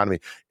about the economy.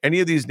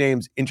 Any of these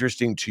names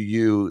interesting to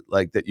you,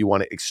 like that you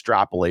want to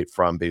extrapolate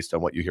from based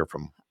on what you hear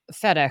from?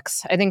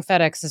 FedEx. I think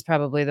FedEx is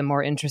probably the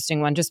more interesting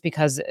one, just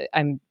because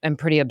I'm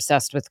pretty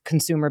obsessed with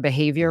consumer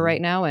behavior right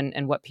now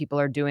and what people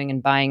are doing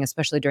and buying,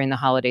 especially during the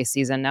holiday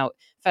season. Now,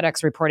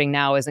 FedEx reporting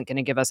now isn't going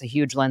to give us a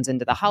huge lens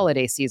into the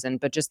holiday season,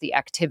 but just the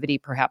activity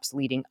perhaps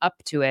leading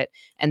up to it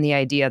and the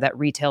idea that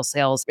retail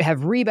sales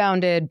have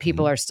rebounded,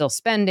 people are still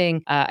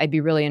spending. I'd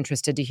be really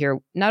interested to hear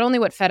not only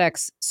what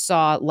FedEx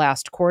saw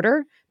last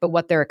quarter, but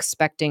what they're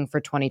expecting for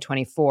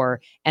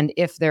 2024, and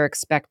if they're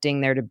expecting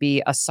there to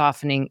be a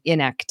softening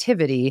in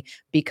activity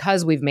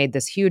because we've made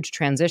this huge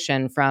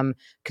transition from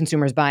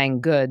consumers buying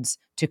goods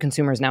to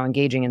consumers now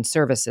engaging in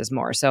services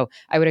more. So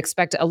I would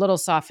expect a little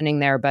softening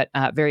there, but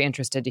very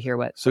interested to hear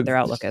what their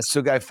outlook is.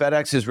 So, Guy,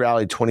 FedEx has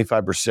rallied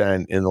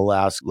 25% in the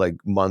last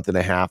month and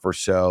a half or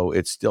so.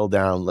 It's still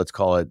down, let's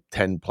call it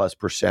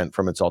 10+%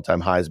 from its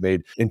all-time highs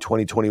made in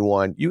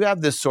 2021. You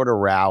have this sort of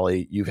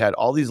rally. You've had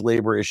all these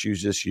labor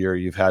issues this year.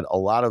 You've had a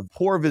lot of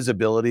poor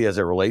visibility as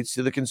it relates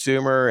to the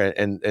consumer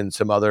and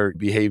some other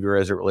behavior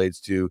as it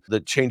relates to the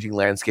changing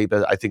landscape,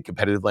 I think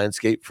competitive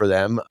landscape for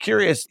them.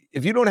 Curious,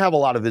 if you don't have a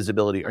lot of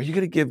visibility, are you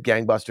going to give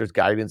gangbusters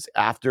guidance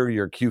after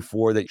your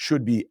Q4 that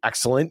should be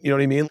excellent? You know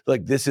what I mean?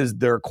 Like this is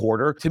their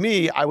quarter. To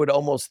me, I would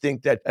almost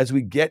think that as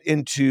we get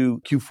into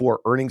Q4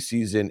 earnings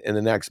season in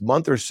the next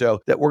month or so,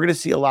 that we're going to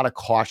see a lot of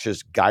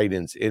cautious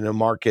guidance in a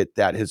market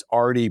that has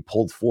already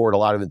pulled forward a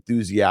lot of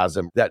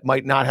enthusiasm that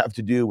might not have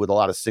to do with a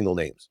lot of single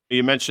names.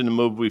 You mentioned the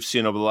move we've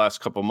seen over the last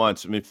couple of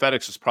months. I mean,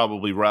 FedEx has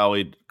probably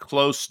rallied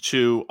close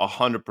to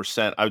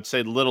 100%. I would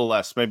say a little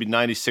less, maybe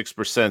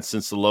 96%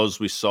 since the lows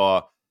we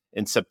saw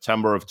in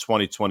September of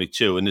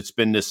 2022. And it's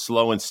been this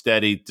slow and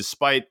steady,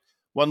 despite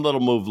one little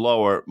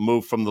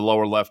move from the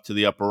lower left to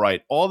the upper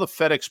right. All the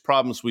FedEx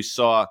problems we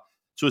saw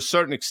to a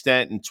certain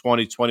extent in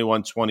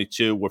 2021,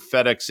 22, where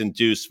FedEx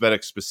induced,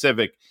 FedEx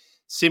specific,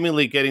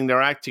 seemingly getting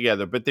their act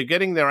together. But they're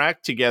getting their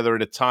act together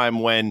at a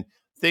time when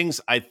things,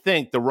 I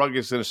think, the rug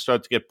is going to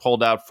start to get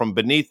pulled out from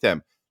beneath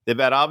them. They've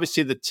had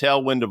obviously the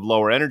tailwind of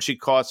lower energy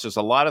costs. There's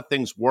a lot of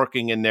things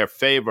working in their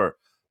favor,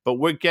 but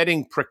we're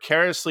getting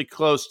precariously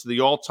close to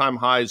the all-time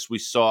highs we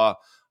saw,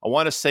 I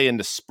want to say in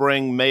the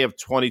spring, May of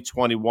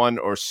 2021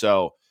 or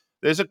so.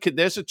 There's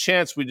a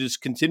chance we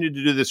just continue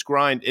to do this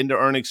grind into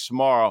earnings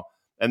tomorrow,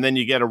 and then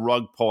you get a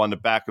rug pull on the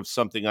back of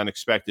something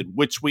unexpected,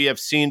 which we have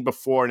seen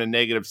before in a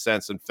negative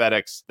sense in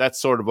FedEx. That's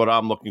sort of what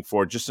I'm looking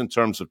for, just in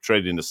terms of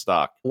trading the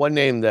stock. One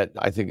name that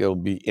I think it'll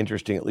be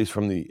interesting, at least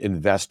from the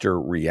investor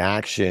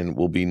reaction,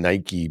 will be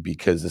Nike,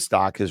 because the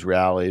stock has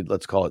rallied,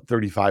 let's call it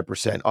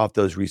 35% off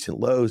those recent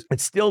lows.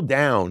 It's still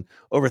down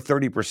over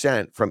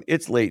 30% from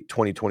its late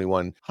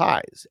 2021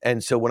 highs.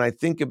 And so when I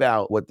think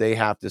about what they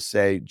have to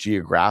say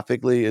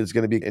geographically is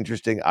going to be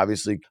interesting.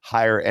 Obviously,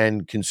 higher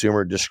end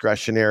consumer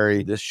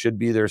discretionary. This should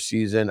be their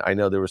season. I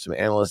know there were some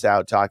analysts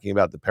out talking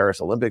about the Paris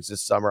Olympics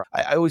this summer.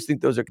 I always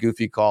think those are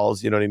goofy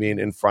calls, you know what I mean,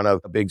 in front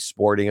of a big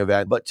sporting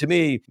event. But to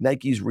me,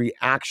 Nike's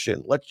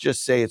reaction, let's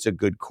just say it's a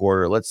good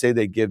quarter. Let's say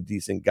they give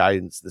decent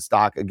guidance. The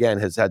stock, again,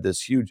 has had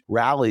this huge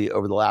rally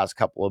over the last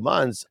couple of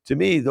months. To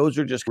me, those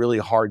are just really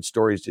hard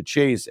stories to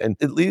chase. And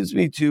it leads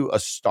me to a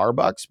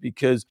Starbucks,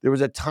 because there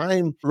was a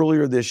time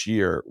earlier this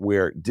year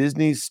where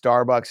Disney,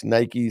 Starbucks,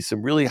 Nike,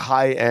 some really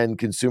high-end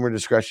consumer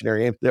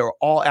discretionary names, they were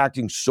all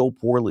acting so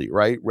poorly,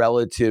 right,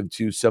 relative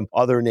to some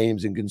other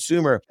names in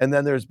consumer. And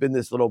then there's been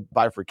this little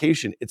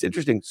bifurcation. It's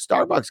interesting.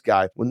 Starbucks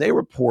guy, when they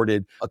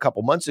reported a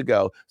couple months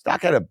ago,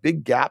 stock had a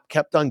big gap,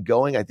 kept on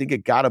going. I think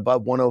it got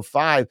above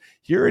 105.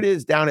 Here it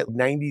is down at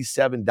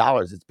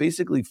 $97. It's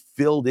basically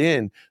filled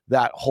in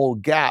that whole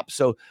gap.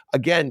 So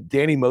again,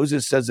 Danny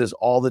Moses says this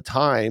all the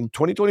time.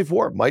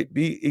 2024 might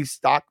be a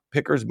stock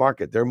picker's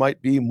market. There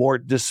might be more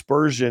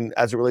dispersion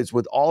as it relates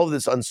with all of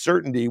this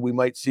uncertainty. We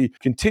might see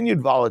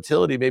continued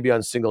volatility, maybe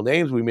on single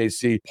names. We may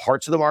see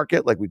parts of the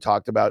market, like we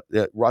talked about,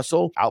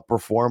 Russell,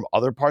 outperform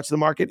other parts of the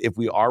market. If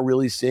we are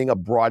really seeing a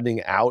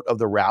broadening out of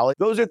the rally,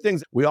 those are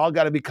things we all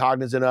got to be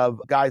cognizant of.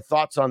 Guy,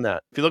 thoughts on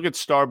that? If you look at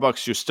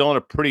Starbucks, you're still in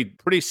a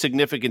pretty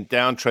significant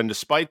downtrend.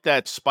 Despite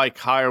that spike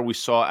higher we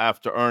saw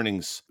after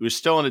earnings, we're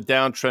still in a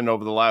downtrend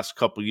over the last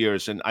couple of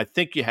years. And I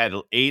think you had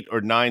 8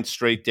 or 9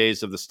 straight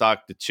days of the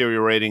stock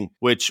deteriorating,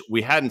 which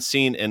we hadn't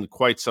seen in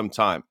quite some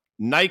time.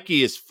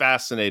 Nike is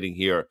fascinating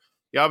here.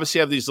 You obviously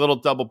have these little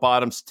double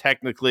bottoms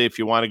technically, if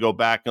you want to go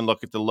back and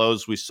look at the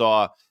lows we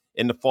saw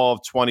in the fall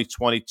of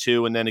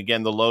 2022, and then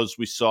again the lows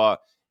we saw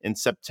in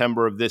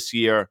September of this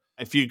year.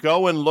 If you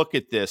go and look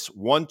at this,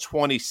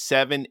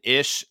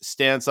 127-ish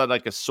stands out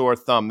like a sore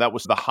thumb. That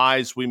was the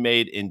highs we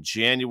made in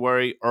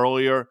January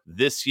earlier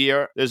this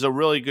year. There's a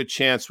really good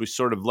chance we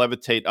sort of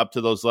levitate up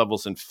to those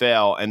levels and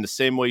fail. And the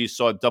same way you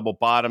saw double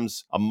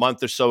bottoms a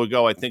month or so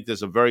ago, I think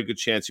there's a very good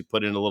chance you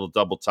put in a little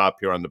double top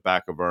here on the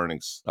back of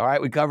earnings. All right,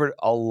 we covered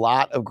a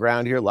lot of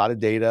ground here, a lot of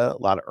data,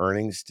 a lot of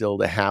earnings still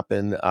to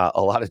happen,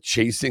 a lot of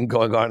chasing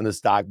going on in the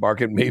stock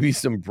market, maybe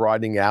some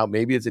broadening out,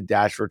 maybe it's a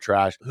dash for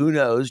trash. Who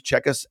knows?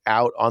 Check us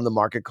out on the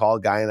Market Call.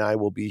 Guy and I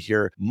will be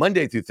here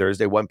Monday through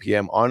Thursday, 1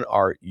 p.m. on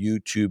our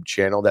YouTube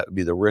channel. That would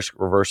be the Risk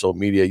Reversal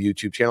Media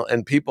YouTube channel.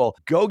 And people,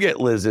 go get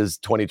Liz's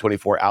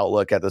 2024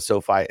 outlook at the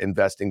SoFi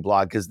Investing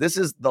blog, because this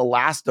is the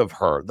last of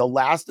her, the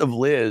last of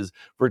Liz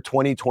for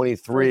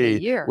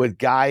 2023 with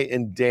Guy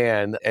and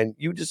Dan. And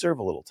you deserve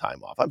a little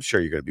time off. I'm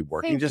sure you're going to be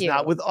working, just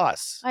not with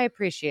us. I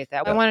appreciate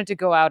that. I wanted to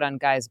go out on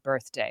Guy's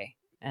birthday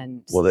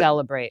and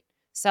celebrate.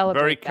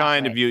 Very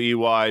kind of you,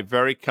 EY.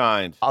 Very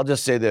kind. I'll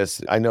just say this.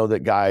 I know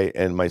that Guy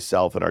and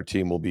myself and our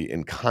team will be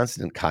in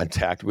constant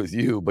contact with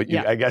you, but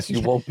I guess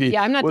you won't be.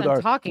 I'm not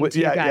done talking to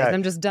you guys. Yeah.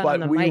 I'm just done on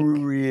the mic.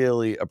 We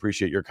really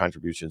appreciate your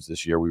contributions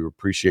this year. We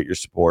appreciate your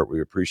support. We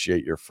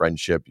appreciate your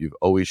friendship. You've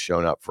always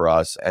shown up for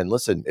us. And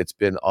listen, it's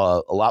been a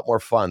lot more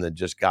fun than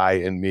just Guy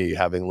and me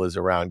having Liz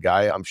around.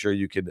 Guy, I'm sure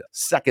you could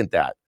second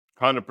that.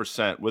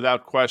 100%.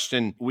 Without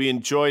question, we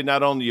enjoy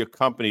not only your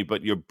company,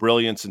 but your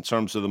brilliance in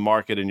terms of the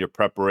market and your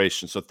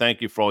preparation. So thank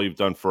you for all you've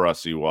done for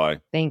us, EY.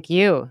 Thank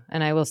you.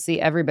 And I will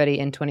see everybody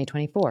in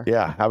 2024.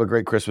 Yeah. Have a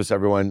great Christmas,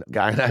 everyone.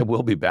 Guy and I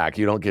will be back.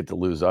 You don't get to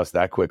lose us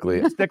that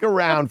quickly. Stick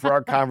around for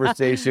our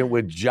conversation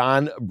with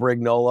John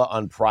Brignola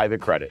on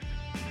private credit.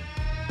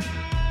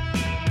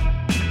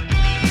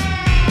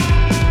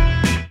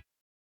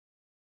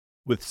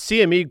 With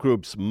CME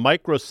Group's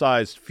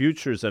micro-sized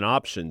futures and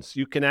options,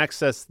 you can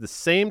access the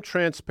same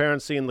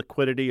transparency and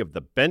liquidity of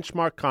the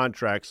benchmark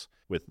contracts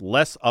with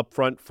less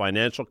upfront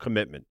financial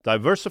commitment.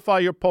 Diversify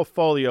your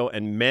portfolio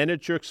and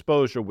manage your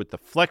exposure with the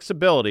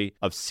flexibility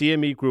of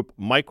CME Group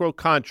micro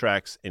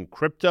contracts in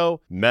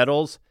crypto,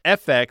 metals,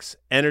 FX,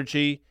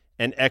 energy,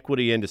 and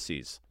equity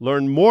indices.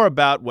 Learn more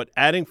about what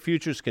adding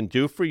futures can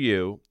do for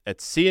you at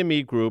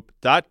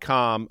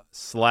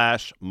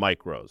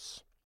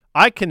cmegroup.com/micros.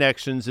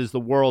 iConnections is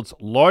the world's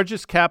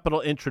largest capital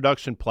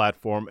introduction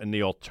platform in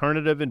the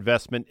alternative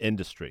investment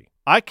industry.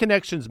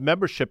 iConnections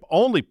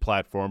membership-only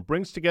platform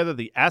brings together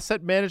the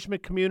asset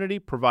management community,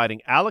 providing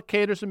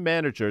allocators and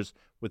managers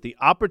with the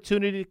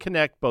opportunity to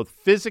connect both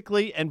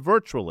physically and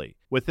virtually.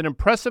 With an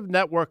impressive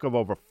network of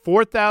over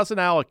 4,000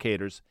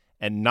 allocators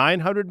and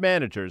 900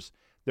 managers,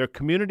 their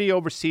community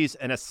oversees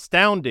an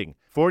astounding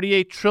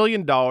 $48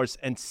 trillion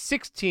and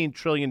 $16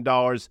 trillion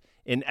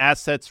in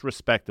assets,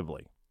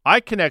 respectively.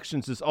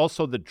 iConnections is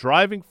also the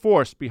driving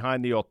force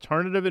behind the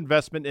alternative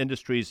investment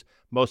industry's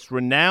most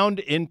renowned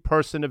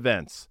in-person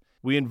events.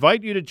 We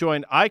invite you to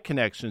join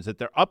iConnections at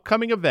their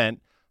upcoming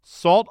event,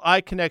 SALT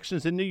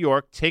iConnections in New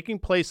York, taking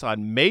place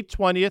on May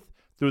 20th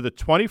through the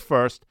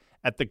 21st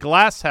at the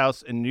Glass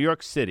House in New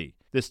York City.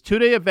 This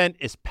two-day event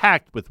is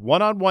packed with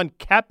one-on-one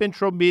cap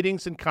intro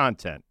meetings and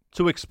content.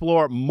 To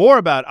explore more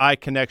about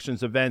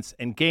iConnections events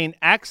and gain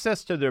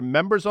access to their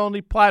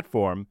members-only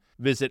platform,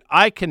 visit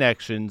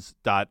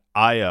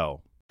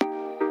iConnections.io.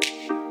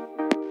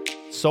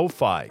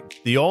 SoFi,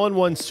 the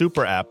all-in-one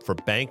super app for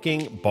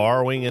banking,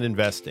 borrowing, and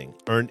investing.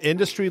 Earn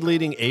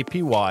industry-leading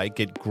APY,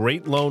 get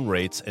great loan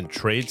rates, and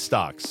trade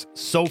stocks.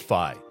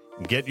 SoFi,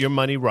 get your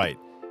money right.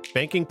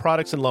 Banking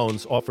products and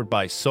loans offered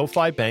by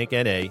SoFi Bank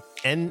N.A.,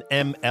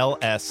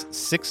 NMLS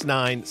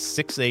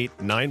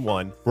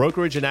 696891.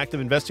 Brokerage and active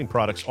investing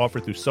products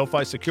offered through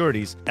SoFi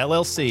Securities,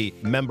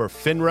 LLC, member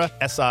FINRA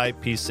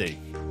SIPC.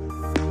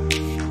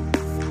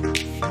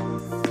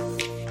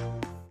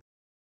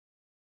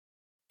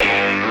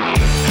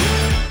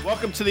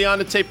 Welcome to the On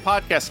the Tape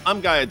podcast.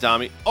 I'm Guy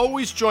Adami,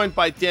 always joined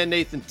by Dan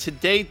Nathan.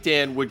 Today,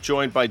 Dan, we're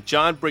joined by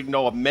John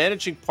Brignola,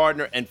 managing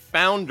partner and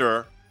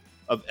founder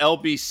of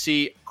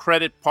LBC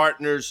Credit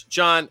Partners.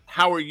 John,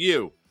 how are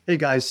you? Hey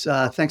guys,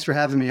 thanks for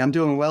having me. I'm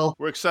doing well.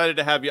 We're excited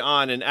to have you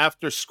on. And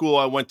after school,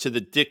 I went to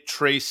the Dick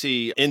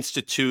Tracy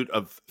Institute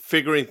of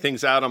figuring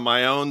things out on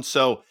my own.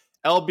 So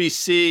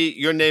LBC,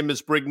 your name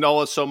is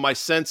Brignola, so my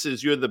sense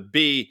is you're the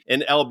B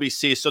in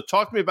LBC. So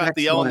talk to me about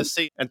the L and the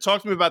C, and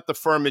talk to me about the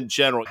firm in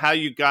general, how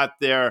you got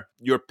there,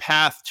 your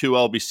path to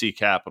LBC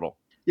Capital.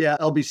 Yeah,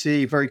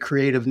 LBC, very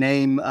creative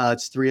name.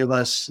 It's three of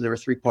us. There were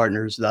three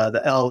partners.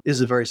 The L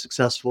is a very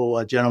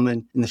successful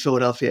gentleman in the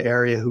Philadelphia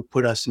area who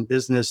put us in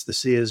business. The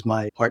C is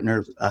my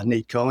partner,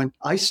 Nate Cohen.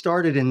 I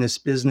started in this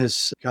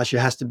business, gosh, it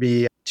has to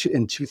be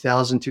in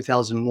 2000,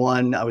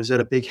 2001. I was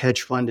at a big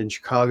hedge fund in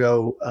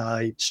Chicago.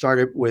 I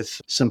started with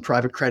some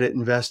private credit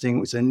investing. It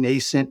was a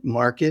nascent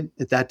market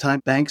at that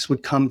time. Banks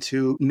would come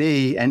to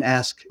me and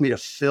ask me to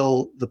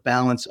fill the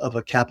balance of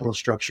a capital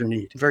structure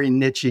need. Very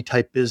niche-y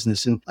type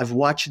business. And I've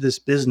watched this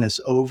business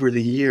over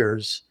the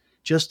years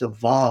just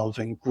evolve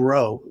and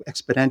grow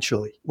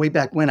exponentially. Way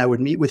back when I would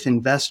meet with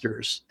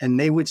investors and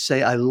they would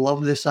say, I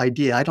love this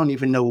idea. I don't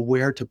even know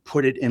where to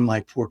put it in my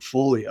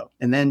portfolio.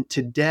 And then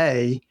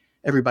today,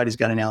 everybody's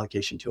got an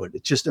allocation to it.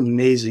 It's just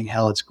amazing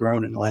how it's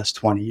grown in the last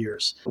 20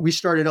 years. We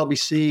started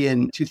LBC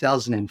in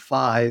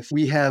 2005.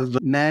 We have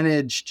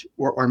managed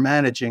or are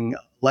managing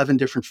 11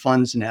 different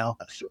funds now,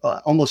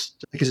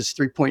 almost, I guess it's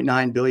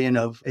 3.9 billion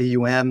of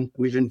AUM.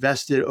 We've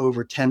invested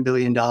over $10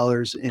 billion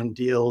in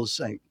deals.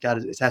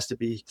 It has to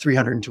be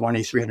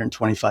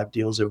 325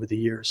 deals over the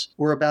years.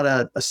 We're about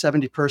a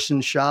 70-person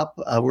shop.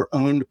 We're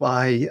owned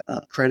by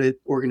a credit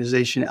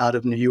organization out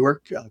of New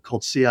York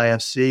called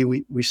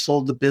CIFC. We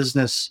sold the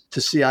business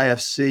to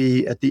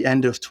CIFC at the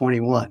end of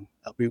 21.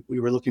 We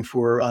were looking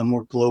for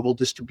more global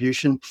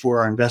distribution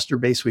for our investor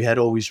base. We had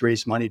always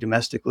raised money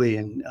domestically,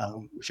 and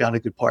we found a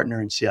good partner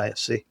in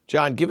CIFC.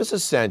 John, give us a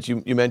sense.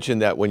 You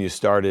mentioned that when you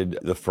started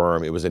the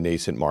firm, it was a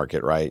nascent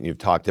market, right? And you've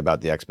talked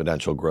about the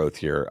exponential growth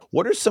here.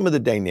 What are some of the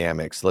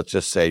dynamics, let's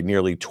just say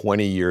nearly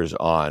 20 years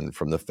on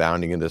from the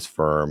founding of this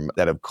firm,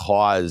 that have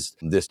caused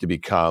this to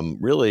become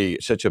really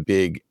such a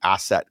big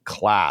asset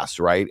class,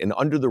 right? And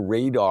under the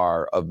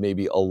radar of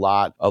maybe a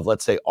lot of,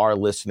 let's say, our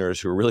listeners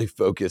who are really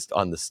focused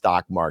on the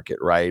stock market,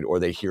 right? Or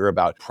they hear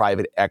about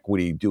private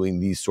equity doing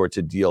these sorts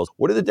of deals.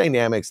 What are the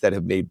dynamics that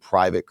have made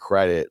private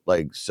credit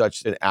like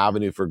such an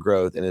avenue for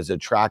growth and has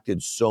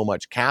attracted so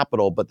much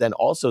capital, but then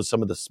also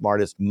some of the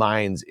smartest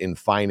minds in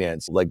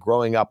finance? Like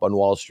growing up on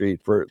Wall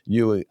Street for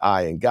you and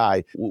I and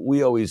Guy,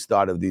 we always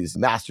thought of these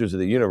masters of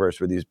the universe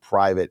were these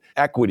private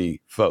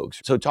equity folks.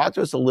 So talk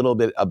to us a little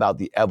bit about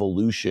the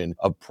evolution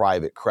of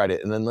private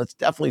credit. And then let's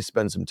definitely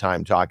spend some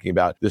time talking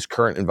about this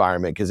current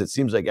environment, because it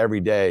seems like every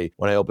day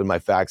when I open my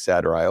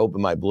FactSet or I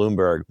open my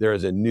Bloomberg, there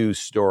is a new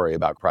story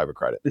about private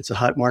credit. It's a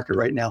hot market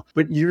right now.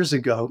 But years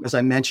ago, as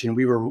I mentioned,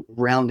 we were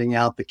rounding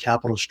out the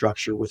capital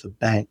structure with a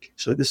bank.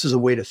 So this is a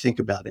way to think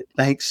about it.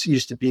 Banks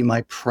used to be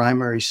my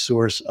primary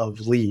source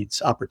of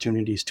leads,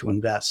 opportunities to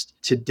invest.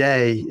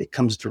 Today, it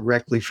comes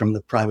directly from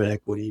the private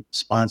equity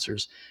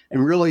sponsors.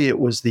 And really, it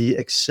was the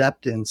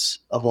acceptance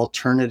of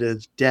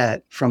alternative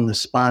debt from the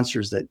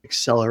sponsors that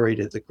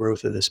accelerated the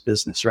growth of this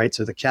business, right?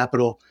 So the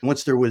capital,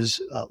 once there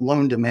was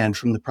loan demand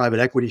from the private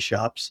equity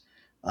shops,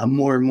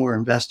 more and more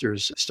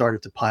investors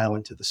started to pile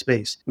into the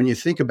space. When you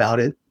think about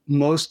it,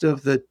 Most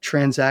of the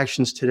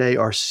transactions today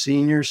are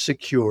senior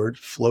secured,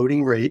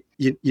 floating rate.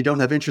 You don't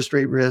have interest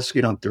rate risk,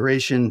 you don't have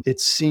duration.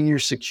 It's senior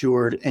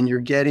secured, and you're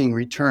getting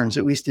returns,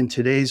 at least in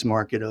today's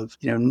market, of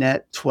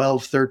net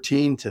 12,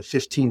 13 to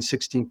 15,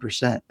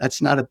 16%.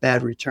 That's not a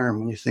bad return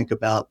when you think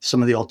about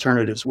some of the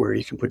alternatives where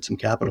you can put some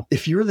capital.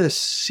 If you're the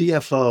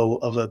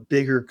CFO of a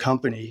bigger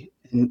company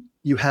and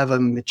you have a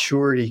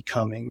maturity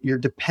coming, you're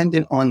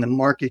dependent on the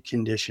market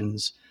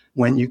conditions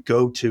when you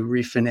go to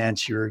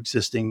refinance your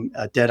existing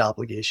debt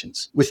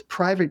obligations. With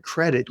private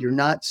credit, you're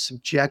not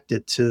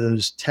subjected to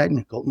those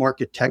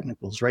market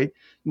technicals, right?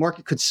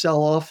 Market could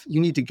sell off. You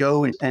need to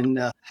go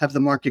and have the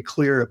market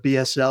clear a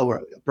BSL or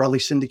a broadly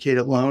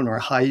syndicated loan or a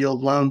high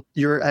yield loan.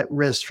 You're at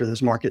risk for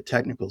those market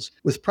technicals.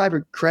 With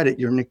private credit,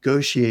 you're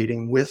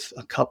negotiating with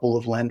a couple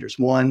of lenders,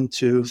 1,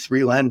 2,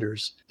 3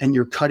 lenders, and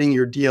you're cutting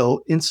your deal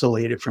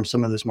insulated from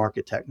some of those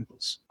market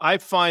technicals. I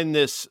find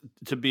this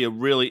to be a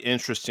really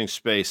interesting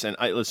space. And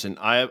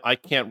I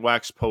can't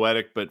wax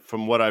poetic, but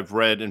from what I've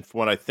read and from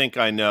what I think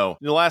I know,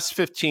 in the last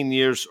 15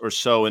 years or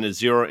so in a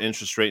zero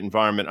interest rate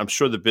environment, I'm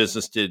sure the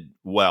business did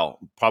well,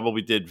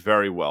 probably did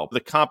very well.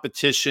 The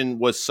competition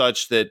was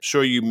such that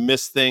sure you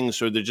missed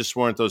things or there just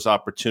weren't those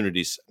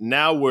opportunities.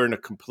 Now we're in a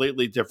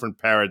completely different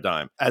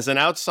paradigm. As an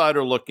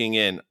outsider looking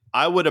in,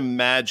 I would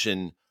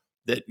imagine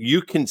that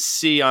you can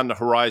see on the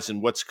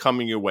horizon what's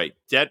coming your way.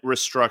 Debt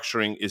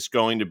restructuring is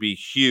going to be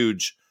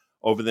huge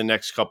over the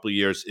next couple of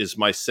years, is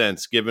my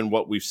sense, given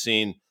what we've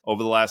seen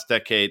over the last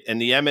decade.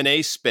 And the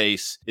M&A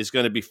space is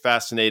going to be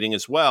fascinating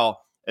as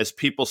well as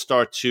people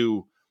start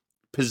to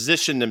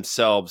position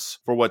themselves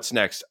for what's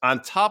next.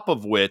 On top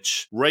of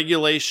which,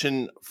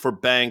 regulation for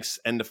banks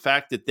and the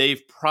fact that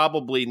they've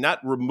probably not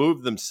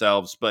removed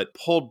themselves, but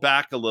pulled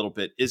back a little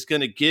bit is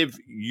going to give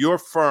your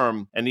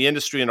firm and the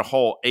industry in a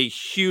whole a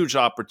huge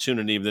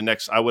opportunity in the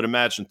next, I would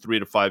imagine, 3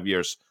 to 5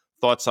 years.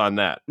 Thoughts on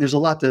that? There's a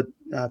lot to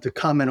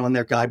comment on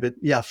there, Guy. But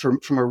yeah,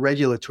 from a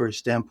regulatory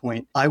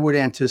standpoint, I would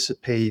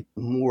anticipate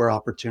more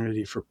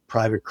opportunity for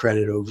private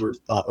credit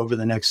over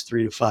the next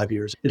 3 to 5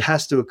 years. It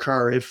has to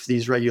occur if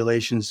these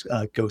regulations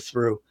go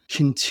through.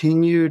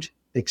 Continued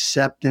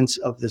acceptance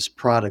of this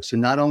product. So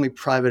not only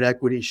private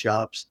equity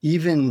shops,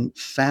 even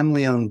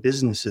family-owned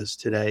businesses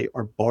today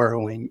are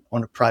borrowing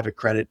on a private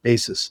credit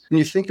basis. When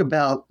you think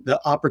about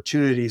the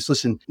opportunities,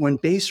 listen, when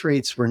base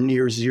rates were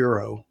near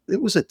zero,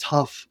 it was a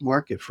tough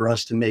market for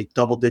us to make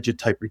double-digit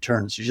type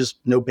returns. There's just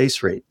no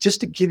base rate.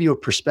 Just to give you a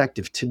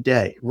perspective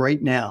today,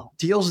 right now,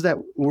 deals that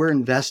we're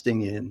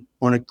investing in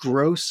on a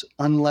gross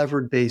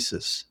unlevered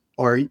basis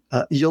are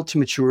yield to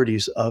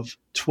maturities of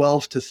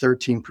 12 to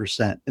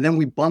 13%. And then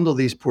we bundle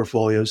these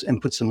portfolios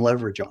and put some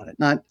leverage on it.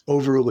 Not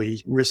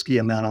overly risky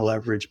amount of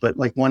leverage, but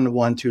like 1 to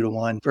 1, 2 to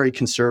 1, very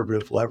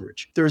conservative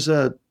leverage. There's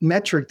a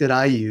metric that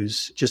I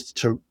use just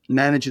to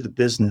manage the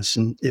business.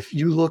 And if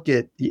you look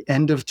at the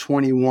end of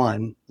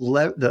 21,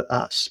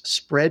 the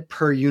spread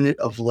per unit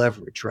of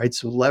leverage, right?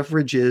 So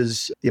leverage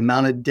is the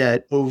amount of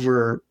debt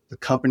over the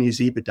company's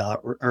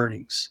EBITDA or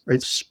earnings,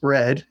 right?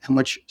 Spread, how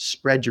much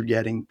spread you're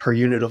getting per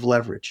unit of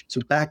leverage.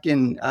 So back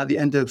in the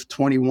end of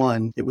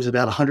 21, it was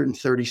about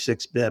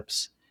 136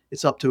 bips.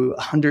 It's up to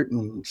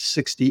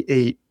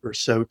 168 or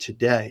so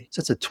today.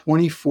 So that's a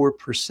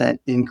 24%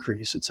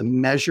 increase. It's a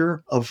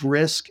measure of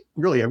risk,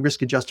 really a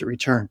risk-adjusted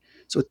return.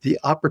 So the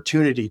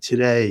opportunity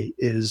today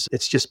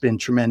it's just been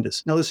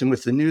tremendous. Now, listen,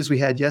 with the news we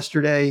had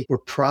yesterday, we're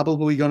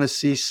probably going to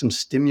see some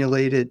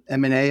stimulated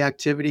M&A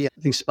activity.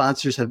 I think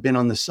sponsors have been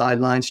on the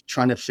sidelines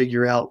trying to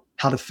figure out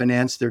how to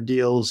finance their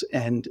deals,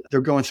 and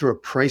they're going through a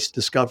price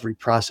discovery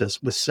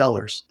process with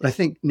sellers. But I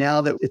think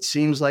now that it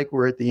seems like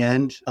we're at the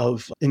end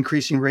of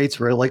increasing rates,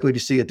 we're likely to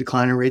see a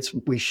decline in rates,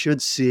 we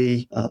should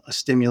see a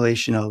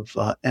stimulation of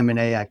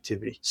M&A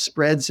activity.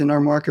 Spreads in our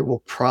market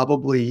will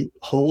probably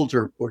hold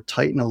or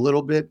tighten a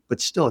little bit,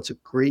 but still it's a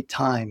great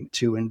time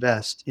to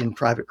invest in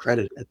private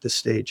credit at this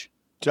stage.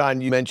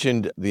 John, you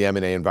mentioned the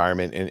M&A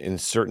environment. In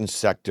certain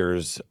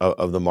sectors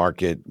of the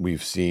market,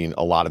 we've seen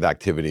a lot of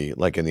activity,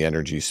 like in the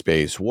energy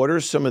space. What are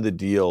some of the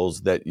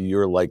deals that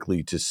you're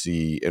likely to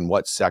see? In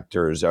what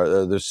sectors?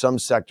 Are there some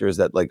sectors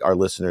that like our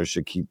listeners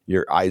should keep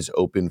your eyes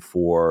open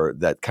for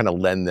that kind of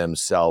lend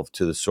themselves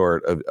to the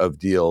sort of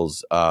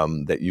deals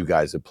that you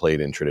guys have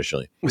played in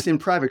traditionally? Within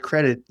private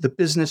credit, the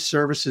business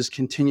services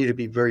continue to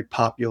be very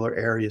popular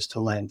areas to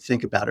lend.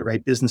 Think about it,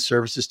 right? Business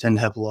services tend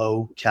to have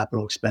low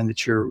capital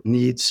expenditure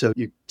needs. So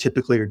you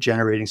typically are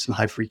generating some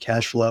high free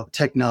cash flow.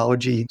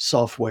 Technology,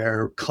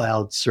 software,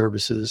 cloud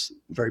services,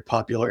 very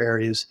popular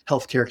areas.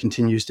 Healthcare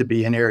continues to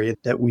be an area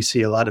that we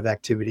see a lot of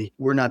activity.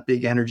 We're not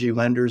big energy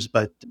lenders,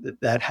 but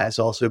that has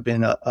also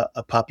been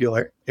a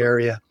popular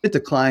area. It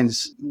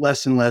declines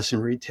less and less in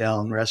retail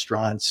and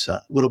restaurants,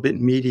 a little bit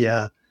in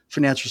media.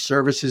 Financial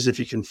services, if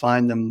you can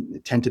find them,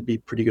 tend to be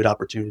pretty good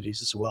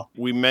opportunities as well.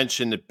 We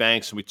mentioned that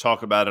banks, and we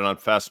talk about it on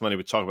Fast Money,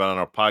 we talk about it on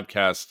our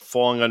podcast,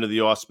 falling under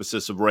the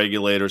auspices of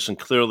regulators, and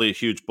clearly a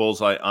huge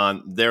bullseye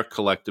on their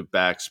collective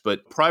backs.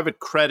 But private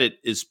credit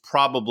is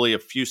probably a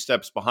few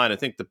steps behind. I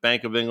think the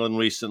Bank of England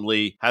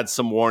recently had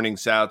some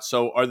warnings out.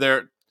 So are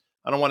there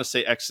I don't want to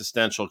say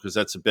existential because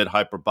that's a bit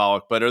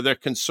hyperbolic, but are there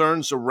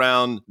concerns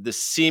around the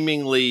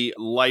seemingly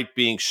light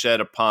being shed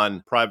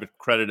upon private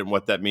credit and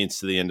what that means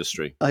to the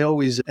industry? I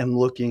always am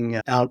looking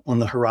out on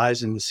the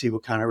horizon to see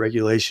what kind of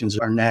regulations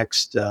are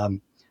next.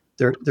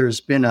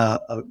 There's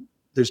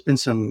been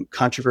some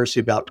controversy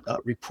about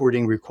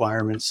reporting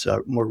requirements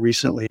more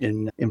recently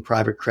in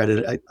private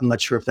credit. I'm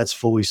not sure if that's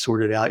fully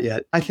sorted out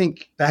yet. I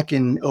think back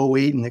in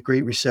 '08 in the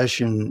Great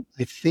Recession,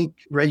 I think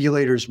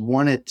regulators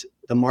wanted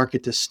the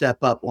market to step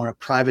up on a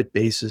private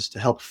basis to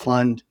help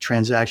fund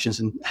transactions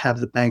and have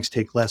the banks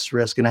take less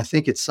risk. And I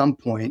think at some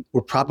point,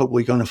 we're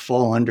probably going to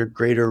fall under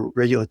greater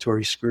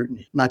regulatory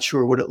scrutiny. Not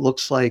sure what it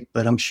looks like,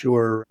 but I'm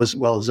sure as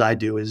well as I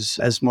do,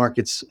 as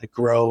markets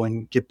grow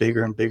and get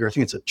bigger and bigger, I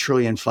think it's $1.5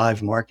 trillion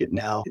market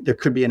now. There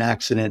could be an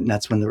accident, and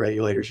that's when the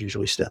regulators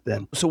usually step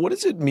in. So what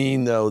does it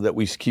mean, though, that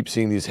we keep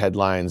seeing these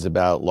headlines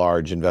about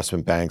large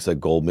investment banks like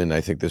Goldman?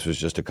 I think this was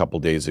just a couple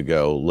days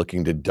ago,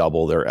 looking to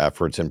double their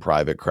efforts in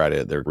private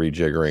credit. They're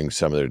rejiggering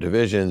some of their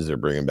divisions. They're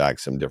bringing back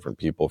some different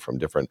people from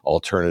different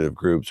alternative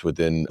groups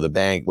within the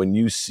bank. When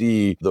you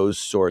see those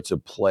sorts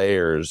of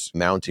players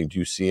mounting, do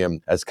you see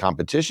them as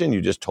competition?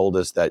 You just told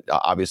us that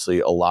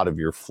obviously a lot of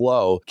your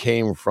flow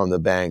came from the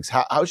banks.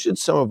 How should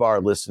some of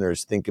our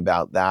listeners think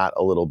about that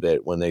a little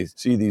bit when they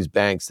see these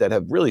banks that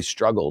have really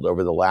struggled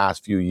over the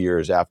last few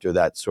years after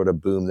that sort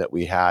of boom that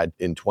we had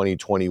in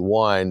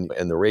 2021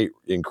 and the rate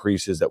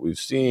increases that we've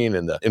seen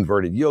and the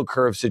inverted yield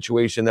curve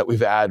situation that we've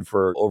had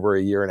for over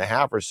a year and a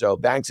half or so?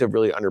 Banks have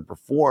really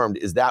underperformed.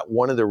 Is that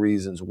one of the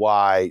reasons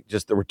why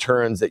just the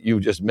returns that you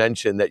just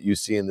mentioned that you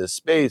see in this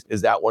space,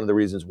 is that one of the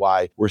reasons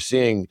why we're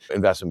seeing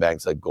investment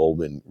banks like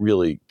Goldman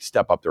really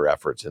step up their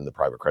efforts in the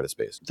private credit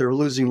space? They're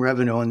losing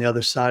revenue on the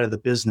other side of the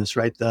business,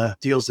 right? The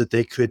deals that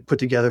they could put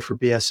together for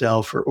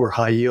BSL or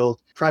high yield.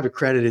 Private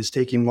credit is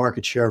taking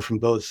market share from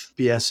both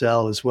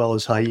BSL as well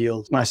as high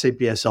yield. When I say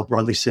BSL,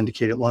 broadly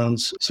syndicated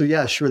loans. So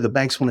yeah, sure, the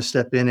banks want to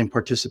step in and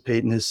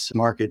participate in this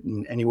market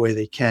in any way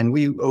they can.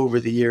 We, over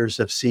the years,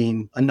 have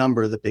seen a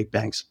number of the big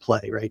banks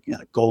play, right?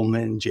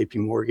 Goldman, JP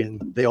Morgan,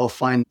 they all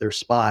find their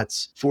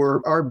spots.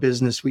 For our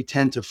business, we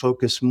tend to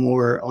focus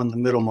more on the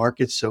middle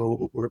market.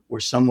 So we're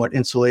somewhat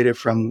insulated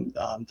from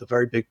the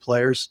very big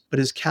players. But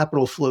as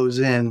capital flows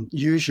in,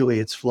 usually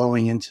it's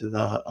flowing into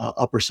the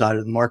upper side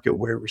of the market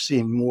where we're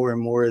seeing more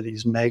and more of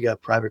these mega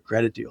private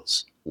credit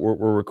deals. We're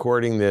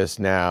recording this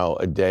now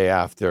a day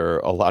after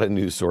a lot of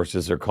news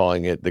sources are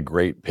calling it the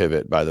Great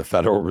Pivot by the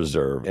Federal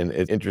Reserve. And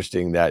it's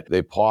interesting that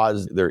they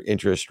paused their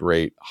interest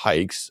rate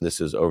hikes.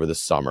 This is over the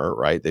summer,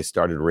 right? They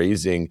started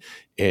raising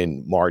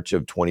in March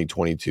of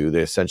 2022.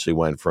 They essentially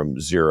went from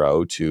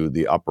 0 to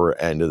the upper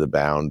end of the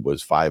bound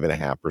was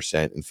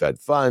 5.5% in Fed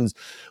funds.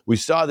 We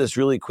saw this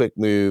really quick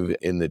move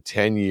in the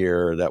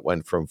 10-year that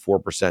went from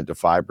 4% to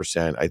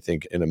 5%, I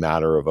think in a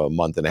matter of a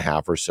month and a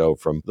half or so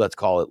from, let's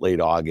call it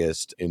late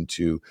August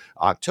into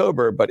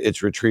October, but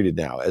it's retreated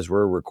now. As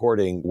we're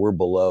recording, we're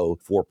below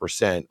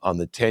 4% on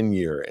the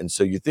 10-year. And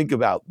so you think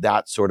about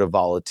that sort of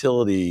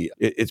volatility,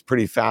 it's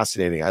pretty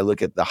fascinating. I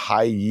look at the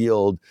high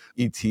yield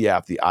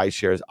ETF, the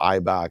iShares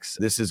iBox.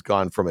 This has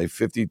gone from a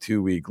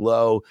 52-week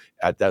low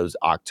at those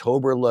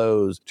October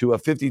lows to a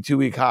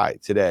 52-week high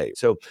today.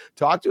 So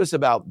talk to us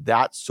about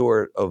that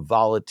sort of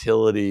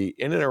volatility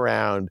in and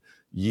around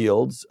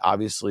yields.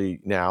 Obviously,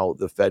 now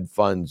the Fed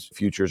funds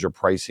futures are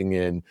pricing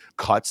in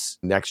cuts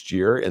next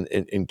year in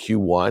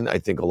Q1. I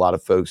think a lot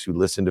of folks who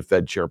listen to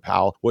Fed Chair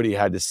Powell, what he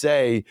had to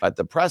say at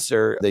the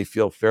presser, they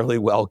feel fairly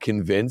well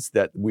convinced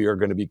that we are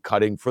going to be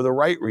cutting for the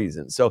right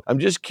reasons. So I'm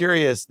just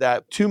curious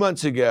that 2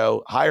 months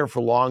ago, higher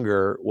for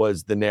longer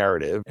was the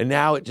narrative. And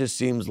now it just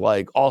seems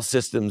like all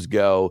systems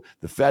go.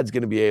 The Fed's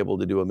going to be able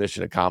to do a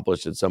mission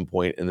accomplished at some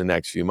point in the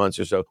next few months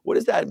or so. What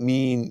does that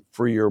mean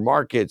for your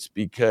markets?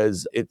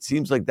 Because it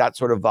seems like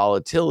that's sort of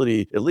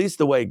volatility, at least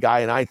the way Guy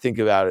and I think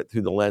about it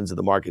through the lens of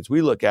the markets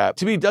we look at,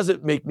 to me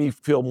doesn't make me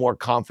feel more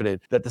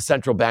confident that the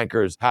central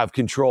bankers have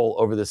control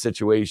over the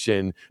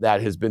situation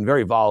that has been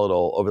very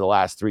volatile over the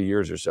last 3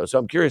 years or so. So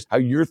I'm curious how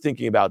you're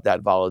thinking about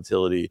that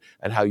volatility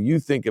and how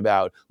you think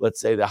about, let's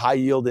say, the high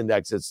yield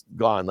index that's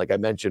gone, like I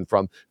mentioned,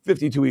 from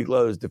 52-week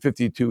lows to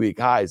 52-week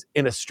highs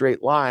in a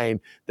straight line.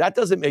 That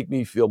doesn't make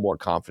me feel more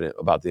confident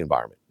about the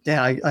environment.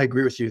 Yeah, I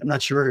agree with you. I'm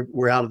not sure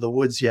we're out of the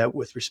woods yet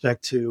with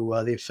respect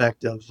to the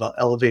effect of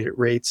elevated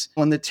rates.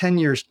 On the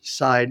 10-year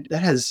side,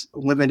 that has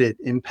limited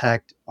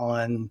impact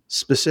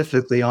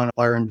specifically on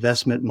our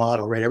investment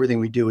model, right? Everything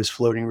we do is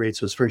floating rates,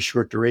 so it's very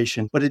short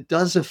duration, but it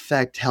does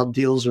affect how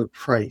deals are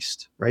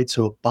priced, right?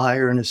 So a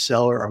buyer and a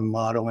seller are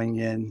modeling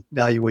in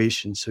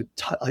valuation. So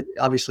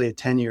obviously a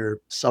 10-year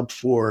sub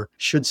 4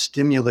 should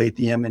stimulate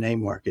the M&A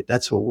market.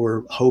 That's what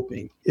we're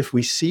hoping. If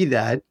we see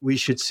that, we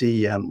should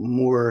see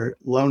more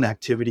loan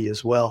activity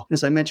as well.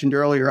 As I mentioned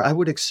earlier, I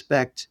would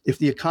expect if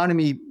the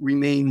economy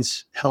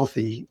remains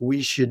healthy,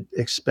 we should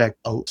expect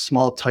a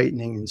small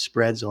tightening in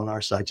spreads on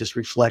our side, just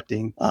reflecting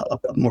reflecting a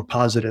more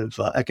positive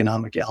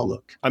economic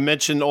outlook. I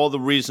mentioned all the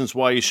reasons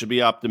why you should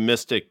be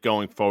optimistic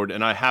going forward,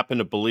 and I happen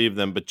to believe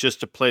them. But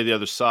just to play the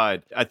other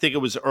side, I think it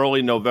was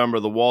early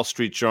November, the Wall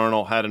Street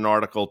Journal had an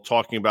article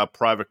talking about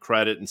private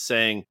credit and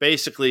saying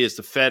basically as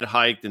the Fed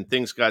hiked and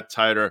things got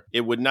tighter,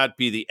 it would not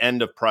be the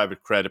end of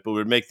private credit, but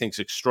would make things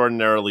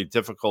extraordinarily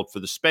difficult for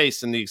the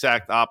space. And the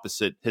exact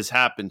opposite has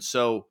happened.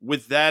 So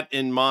with that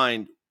in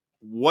mind,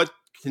 what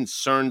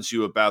concerns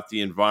you about the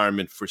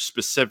environment for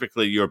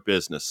specifically your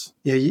business?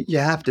 Yeah, you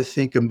have to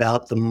think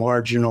about the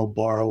marginal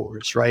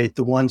borrowers, right?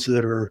 The ones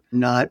that are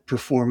not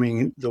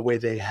performing the way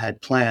they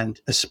had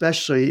planned,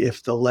 especially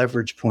if the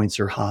leverage points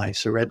are high.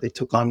 So, right, they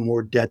took on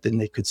more debt than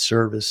they could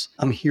service.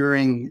 I'm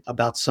hearing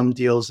about some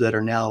deals that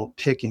are now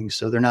PIKing,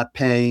 so they're not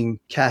paying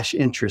cash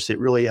interest. It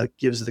really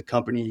gives the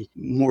company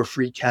more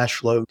free cash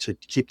flow to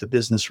keep the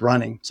business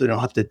running, so they don't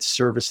have to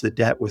service the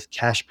debt with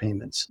cash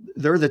payments.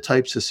 They're the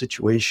types of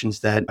situations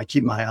that I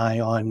keep my eye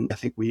on. I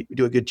think we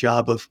do a good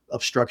job of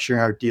structuring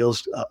our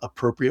deals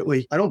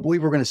appropriately. I don't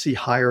believe we're going to see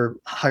higher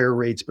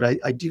rates, but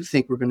I do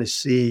think we're going to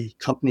see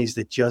companies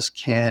that just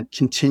can't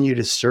continue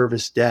to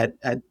service debt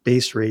at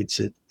base rates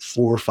at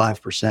 4 or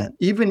 5%.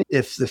 Even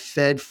if the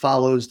Fed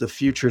follows the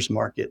futures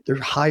market, there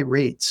are high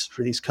rates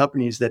for these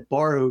companies that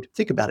borrowed.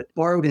 Think about it,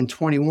 borrowed in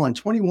 21.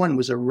 21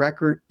 was a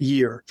record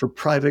year for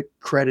private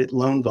credit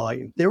loan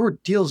volume. There were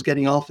deals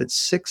getting off at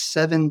 6,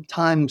 7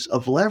 times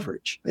of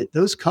leverage. Right?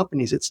 Those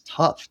companies, it's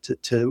tough to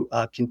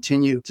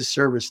continue to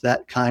service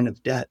that kind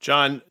of debt.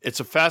 John,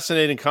 it's a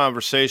fascinating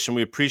conversation.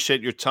 We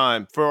appreciate your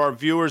time. For our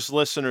viewers,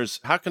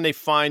 listeners, how can they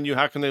find you?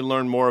 How can they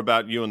learn more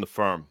about you and the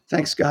firm?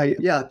 Thanks, Guy.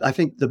 Yeah, I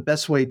think the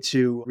best way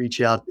to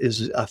reach out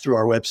is through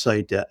our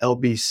website,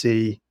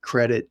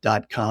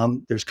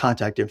 lbccredit.com. There's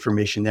contact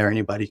information there.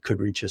 Anybody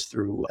could reach us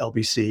through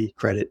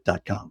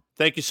lbccredit.com.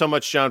 Thank you so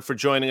much, John, for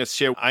joining us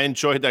here. I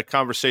enjoyed that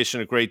conversation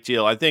a great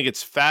deal. I think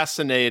it's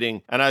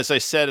fascinating. And as I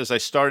said, as I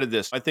started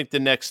this, I think the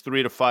next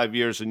 3 to 5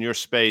 years in your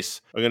space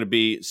are going to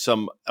be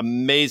some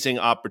amazing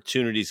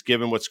opportunities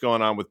given what's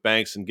going on with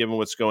banks and given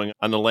what's going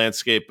on the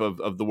landscape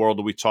of the world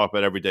that we talk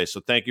about every day. So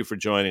thank you for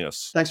joining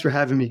us. Thanks for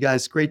having me,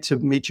 guys. Great to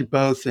meet you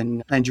both,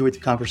 and I enjoyed the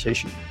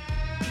conversation.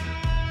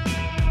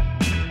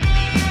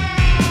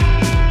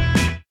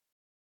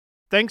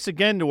 Thanks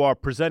again to our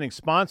presenting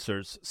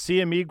sponsors,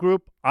 CME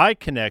Group,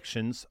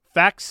 iConnections,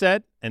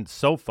 FactSet, and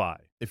SoFi.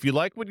 If you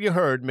like what you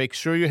heard, make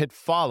sure you hit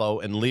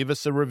follow and leave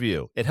us a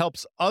review. It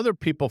helps other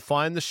people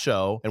find the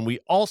show, and we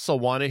also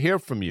want to hear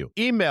from you.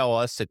 Email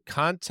us at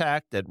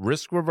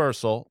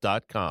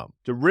contact@riskreversal.com.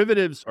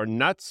 Derivatives are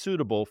not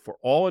suitable for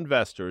all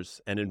investors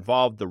and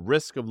involve the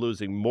risk of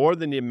losing more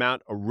than the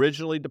amount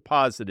originally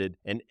deposited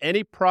and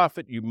any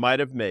profit you might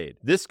have made.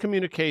 This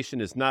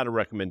communication is not a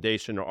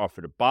recommendation or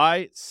offer to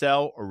buy,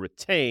 sell, or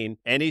retain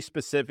any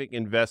specific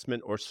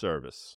investment or service.